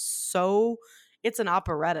Mis is it's an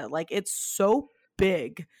operetta, like it's so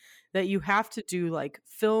big that you have to do like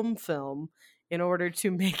film in order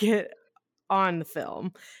to make it on the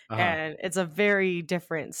film. And it's a very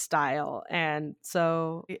different style, and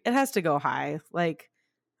so it has to go high. Like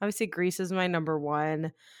obviously Grease is my number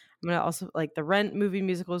one. I'm gonna also like the Rent movie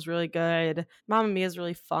musical is really good. Mamma Mia is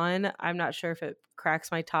really fun. I'm not sure if it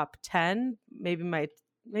cracks my top 10. Maybe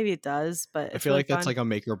it does, but it's I feel really like that's fun. like a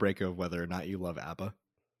make or break of whether or not you love ABBA.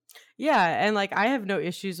 Yeah, and like I have no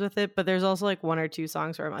issues with it, but there's also like one or two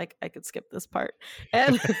songs where I'm like, I could skip this part,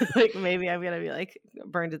 and like maybe I'm gonna be like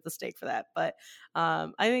burned at the stake for that. But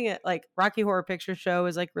I think like Rocky Horror Picture Show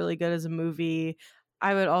is like really good as a movie.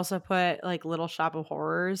 I would also put like Little Shop of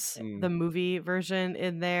Horrors, the movie version,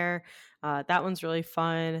 in there. That one's really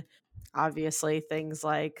fun. Obviously, things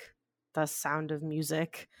like The Sound of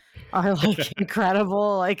Music are like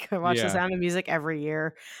incredible. Like I watch The Sound of Music every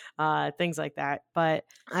year, things like that. But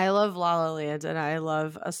I love La La Land, and I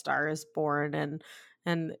love A Star Is Born,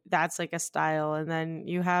 and that's like a style. And then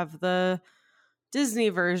you have the Disney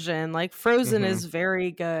version, like Frozen is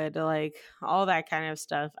very good, like all that kind of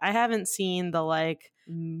stuff. I haven't seen the like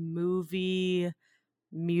movie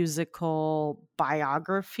musical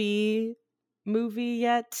biography movie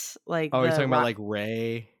yet. Like you're talking about like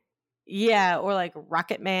Ray? Yeah, or like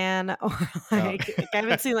Rocket Man, or like I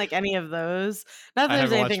haven't seen like any of those. Not that I there's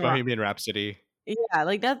haven't anything watched wrong. Bohemian Rhapsody. Yeah,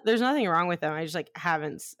 like that. There's nothing wrong with them. I just like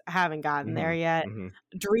haven't gotten there yet.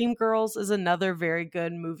 Dreamgirls is another very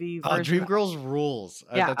good movie version. Dreamgirls rules.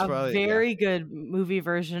 Yeah, that's a very good movie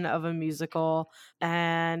version of a musical.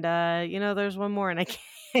 And there's one more, and I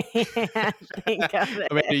can't think of it.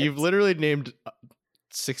 Amanda, you've literally named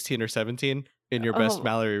 16 or 17 in your best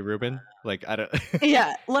Mallory Rubin. Like I don't.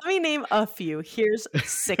 Yeah, let me name a few. Here's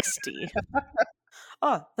 60.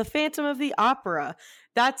 Oh, The Phantom of the Opera.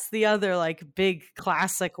 That's the other like big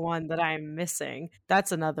classic one that I'm missing.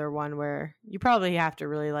 That's another one where you probably have to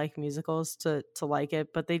really like musicals to like it,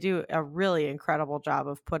 but they do a really incredible job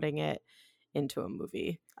of putting it into a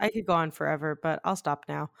movie. I could go on forever, but I'll stop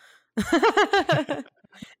now. Do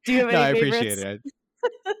you have any favorites? I appreciate it.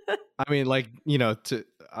 I mean, like,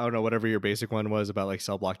 I don't know, whatever your basic one was about like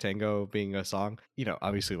Cell Block Tango being a song.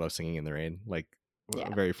 Obviously love Singing in the Rain, like a Yeah.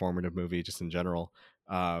 very formative movie just in general.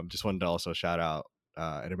 Just wanted to also shout out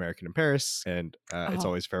An American in Paris and It's Oh,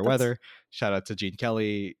 Always Fair that's Weather. Shout out to Gene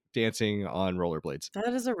Kelly dancing on rollerblades.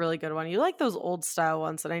 that is a really good one. You like those old style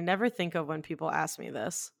ones that I never think of when people ask me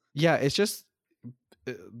this. Yeah, it's just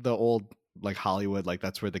the old like Hollywood, like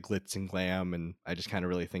that's where the glitz and glam, and I just kind of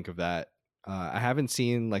really think of that. I haven't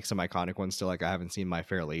seen like some iconic ones still. Like I haven't seen My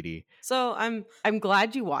Fair Lady. So I'm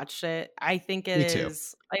glad you watched it. I think it Me too.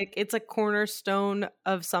 is like it's a cornerstone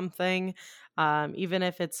of something. Even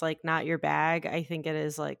if it's like not your bag, I think it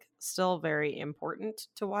is like still very important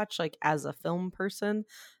to watch like as a film person.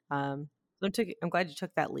 So I'm glad you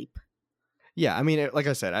took that leap. Yeah, I mean, like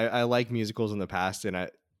I said, I like musicals in the past, and I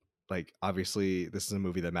like obviously this is a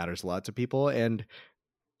movie that matters a lot to people. And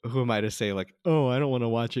who am I to say like, oh, I don't want to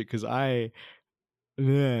watch it because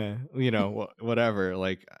whatever.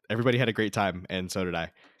 Like everybody had a great time, and so did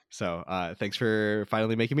I. So thanks for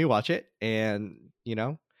finally making me watch it, and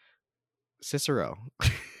Cicero.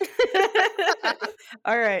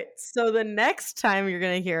 All right. So the next time you're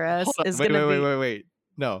gonna hear us Hold on, is wait, gonna wait, wait, be wait, wait.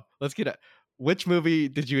 No, let's get it. Which movie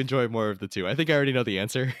did you enjoy more of the two? I think I already know the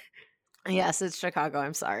answer. yes, it's Chicago.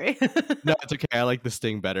 I'm sorry. No, it's okay. I like The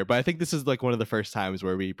Sting better, but I think this is like one of the first times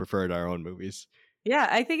where we preferred our own movies. Yeah,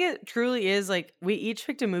 I think it truly is like we each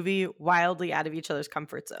picked a movie wildly out of each other's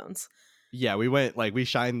comfort zones. Yeah, we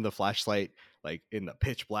shined the flashlight like in the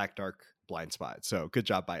pitch black dark blind spot. So good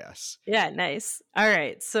job by us. Yeah, nice. All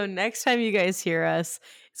right. So next time you guys hear us,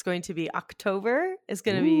 it's going to be October. It's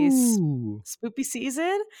going to be Ooh. spooky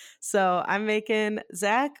season. So I'm making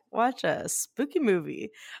Zach watch a spooky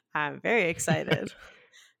movie. I'm very excited.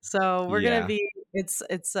 So we're gonna Yeah. be it's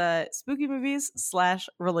spooky movies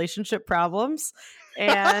 / relationship problems,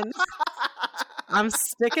 and I'm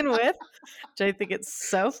sticking with, which I think it's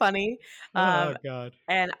so funny. Oh God.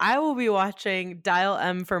 And I will be watching Dial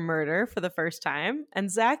M for Murder for the first time, and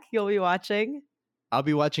Zach, you'll be watching. I'll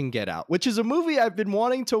be watching Get Out, which is a movie I've been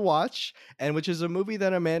wanting to watch, and which is a movie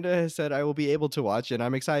that Amanda has said I will be able to watch, and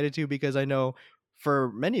I'm excited to because I know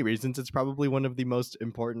for many reasons it's probably one of the most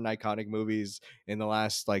important iconic movies in the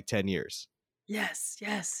last like 10 years. Yes,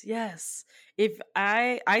 yes, yes. If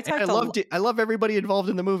I And talked I a loved it. I love everybody involved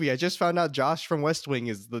in the movie. I just found out Josh from West Wing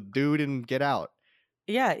is the dude in Get Out.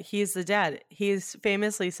 Yeah, he's the dad. He's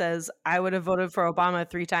famously says, "I would have voted for Obama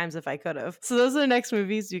 3 times if I could have." So those are the next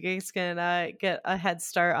movies. You guys can get a head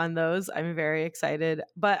start on those. I'm very excited.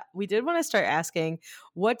 But we did want to start asking,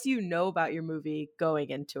 what do you know about your movie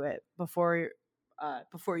going into it before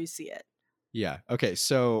you see it? Yeah. Okay.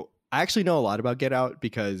 So I actually know a lot about Get Out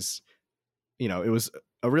because it was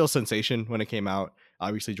a real sensation when it came out.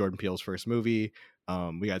 Obviously, Jordan Peele's first movie.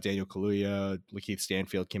 We got Daniel Kaluuya, Lakeith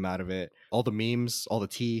Stanfield came out of it. All the memes, all the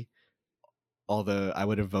tea, all the I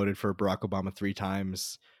would have voted for Barack Obama 3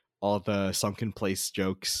 times, all the sunken place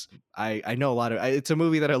jokes. I know a lot of it's a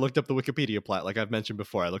movie that I looked up the Wikipedia plot. Like I've mentioned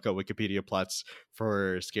before, I look up Wikipedia plots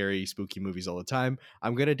for scary, spooky movies all the time.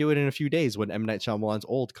 I'm going to do it in a few days when M. Night Shyamalan's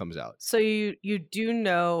Old comes out. So you do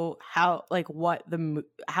know how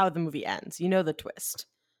how the movie ends. You know the twist.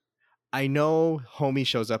 I know Homie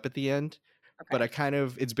shows up at the end, but Okay.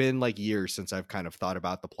 it's been like years since I've kind of thought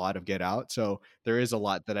about the plot of Get Out. So there is a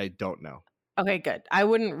lot that I don't know. Okay, good. I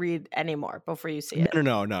wouldn't read anymore before you see it.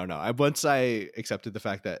 No. Once I accepted the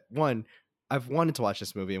fact that one, I've wanted to watch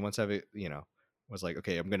this movie, and once I've was like,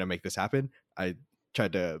 okay, I'm gonna make this happen. I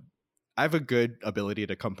tried to. I have a good ability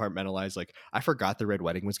to compartmentalize. Like I forgot the Red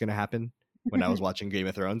Wedding was gonna happen when I was watching Game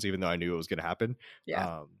of Thrones, even though I knew it was gonna happen.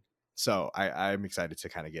 Yeah. So I'm excited to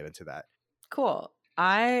kind of get into that. Cool.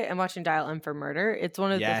 I am watching Dial M for Murder. It's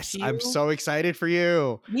one of the Yes, I'm few. so excited for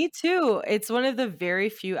you. Me too. It's one of the very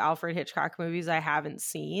few Alfred Hitchcock movies I haven't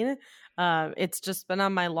seen. It's just been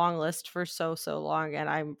on my long list for so long, and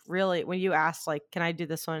I'm really when you asked like, can I do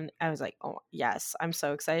this one? I was like, oh yes, I'm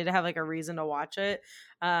so excited to have like a reason to watch it.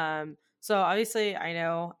 So obviously I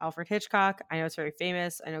know Alfred Hitchcock. I know it's very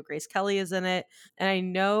famous. I know Grace Kelly is in it, and I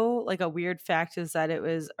know like a weird fact is that it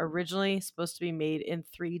was originally supposed to be made in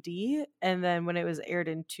 3D, and then when it was aired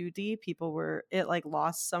in 2D, it like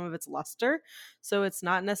lost some of its luster. So it's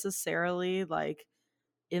not necessarily like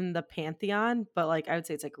in the pantheon, but like I would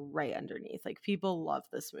say it's like right underneath. Like people love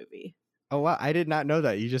this movie. Oh wow, I did not know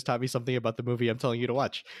that. You just taught me something about the movie I'm telling you to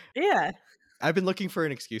watch. Yeah. I've been looking for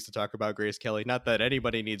an excuse to talk about Grace Kelly. Not that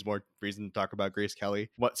anybody needs more reason to talk about Grace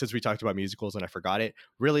Kelly. Since we talked about musicals and I forgot it,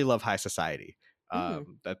 really love High Society. Mm.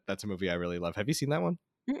 That's a movie I really love. Have you seen that one?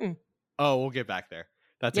 Mm-mm. Oh, we'll get back there.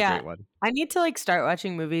 That's a Yeah. great one. I need to like start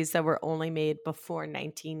watching movies that were only made before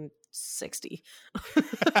 60.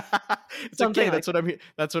 It's Something okay. like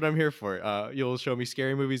That's what I'm here for. You'll show me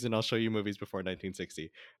scary movies, and I'll show you movies before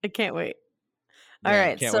 1960. I can't wait. All Man,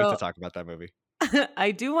 right, can't wait to so talk about that movie.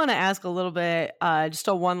 I do want to ask a little bit, just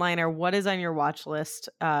a one-liner. What is on your watch list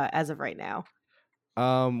as of right now?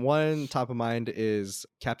 One top of mind is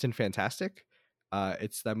Captain Fantastic.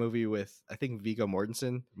 It's that movie with, I think, Viggo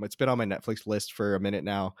Mortensen. It's been on my Netflix list for a minute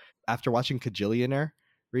now. After watching Kajillionaire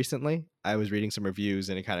recently, I was reading some reviews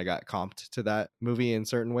and it kind of got comped to that movie in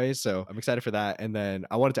certain ways. So I'm excited for that. And then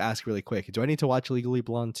I wanted to ask really quick, do I need to watch Legally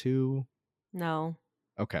Blonde 2? No.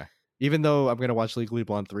 Okay. Even though I'm going to watch Legally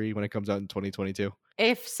Blonde 3 when it comes out in 2022.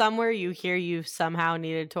 If somewhere you hear you somehow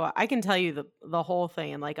needed to, I can tell you the whole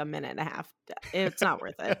thing in like a minute and a half. It's not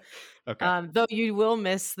worth it. Okay. Though you will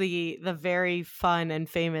miss the very fun and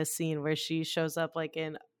famous scene where she shows up like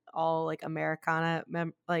in all like Americana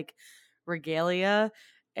like regalia,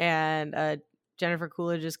 and Jennifer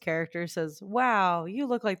Coolidge's character says, "Wow, you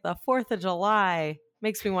look like the 4th of July.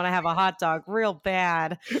 Makes me want to have a hot dog real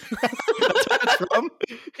bad." That's what it's from?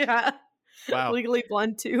 Yeah. Wow. Legally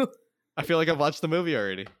Blonde 2. I feel like I've watched the movie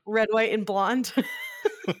already. Red, white, and blonde.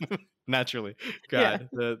 Naturally. God,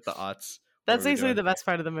 the aughts. That's basically the best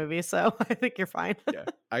part of the movie, so I think you're fine.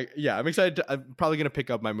 I'm excited. I'm probably going to pick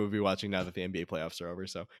up my movie watching now that the NBA playoffs are over.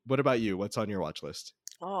 So what about you? What's on your watch list?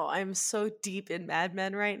 Oh, I'm so deep in Mad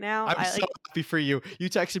Men right now. I'm so happy for you. You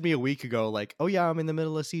texted me a week ago like, oh yeah, I'm in the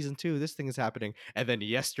middle of season 2. This thing is happening. And then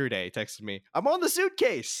yesterday texted me, I'm on the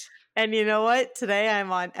suitcase. And you know what? Today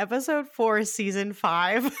I'm on episode 4, season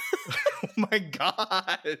 5. Oh my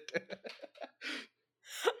God.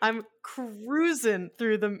 I'm cruising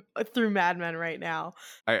through Mad Men right now.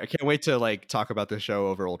 I can't wait to like talk about this show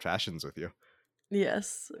over old fashions with you.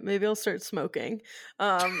 Yes, maybe I'll start smoking.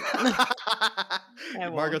 Margot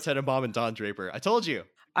Tenenbaum and Don Draper. I told you.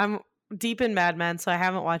 I'm deep in Mad Men, so I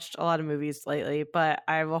haven't watched a lot of movies lately, but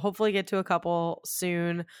I will hopefully get to a couple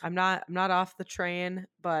soon. I'm not off the train,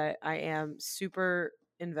 but I am super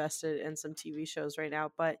invested in some TV shows right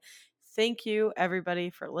now. But thank you everybody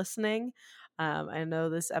for listening. I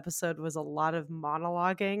know this episode was a lot of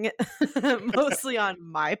monologuing, mostly on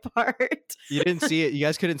my part. You didn't see it. You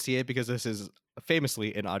guys couldn't see it because this is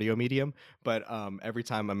famously an audio medium. But every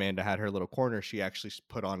time Amanda had her little corner, she actually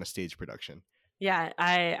put on a stage production. Yeah,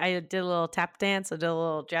 I did a little tap dance. I did a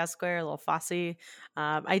little jazz square, a little Fosse.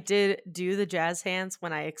 I did do the jazz hands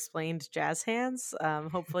when I explained jazz hands.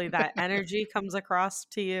 Hopefully that energy comes across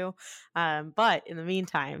to you. But in the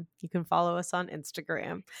meantime, you can follow us on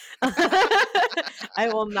Instagram. I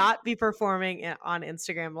will not be performing on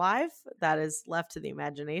Instagram Live. That is left to the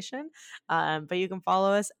imagination. But you can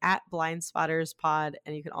follow us at Blind Spotters Pod,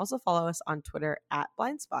 and you can also follow us on Twitter at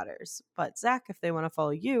Blind Spotters. But Zach, if they want to follow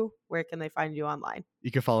you, where can they find you online?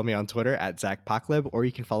 You can follow me on Twitter at Zach Pocklib, or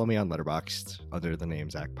you can follow me on Letterboxd under the name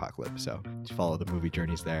Zach Pocklib. So just follow the movie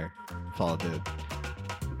journeys there. Follow the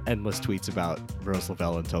endless tweets about Rose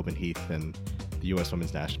Lavelle and Tobin Heath and the U.S.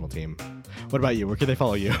 Women's National Team. What about you? Where can they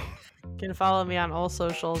follow you? You can follow me on all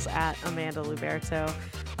socials at Amanda Luberto.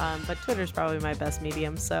 But Twitter's probably my best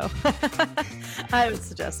medium, so I would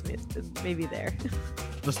suggest maybe there.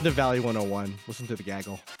 Listen to Valley 101. Listen to the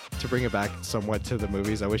gaggle. To bring it back somewhat to the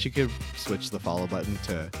movies, I wish you could switch the follow button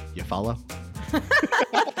to you follow.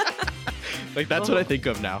 Like, that's what I think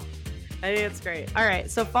of now. I think it's great. All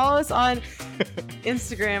right, so follow us on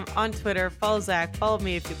Instagram, on Twitter. Follow Zach. Follow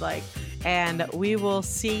me if you'd like. And we will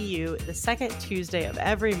see you the second Tuesday of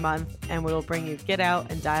every month, and we will bring you Get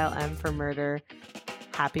Out and Dial M for Murder.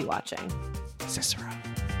 Happy watching. Cicero.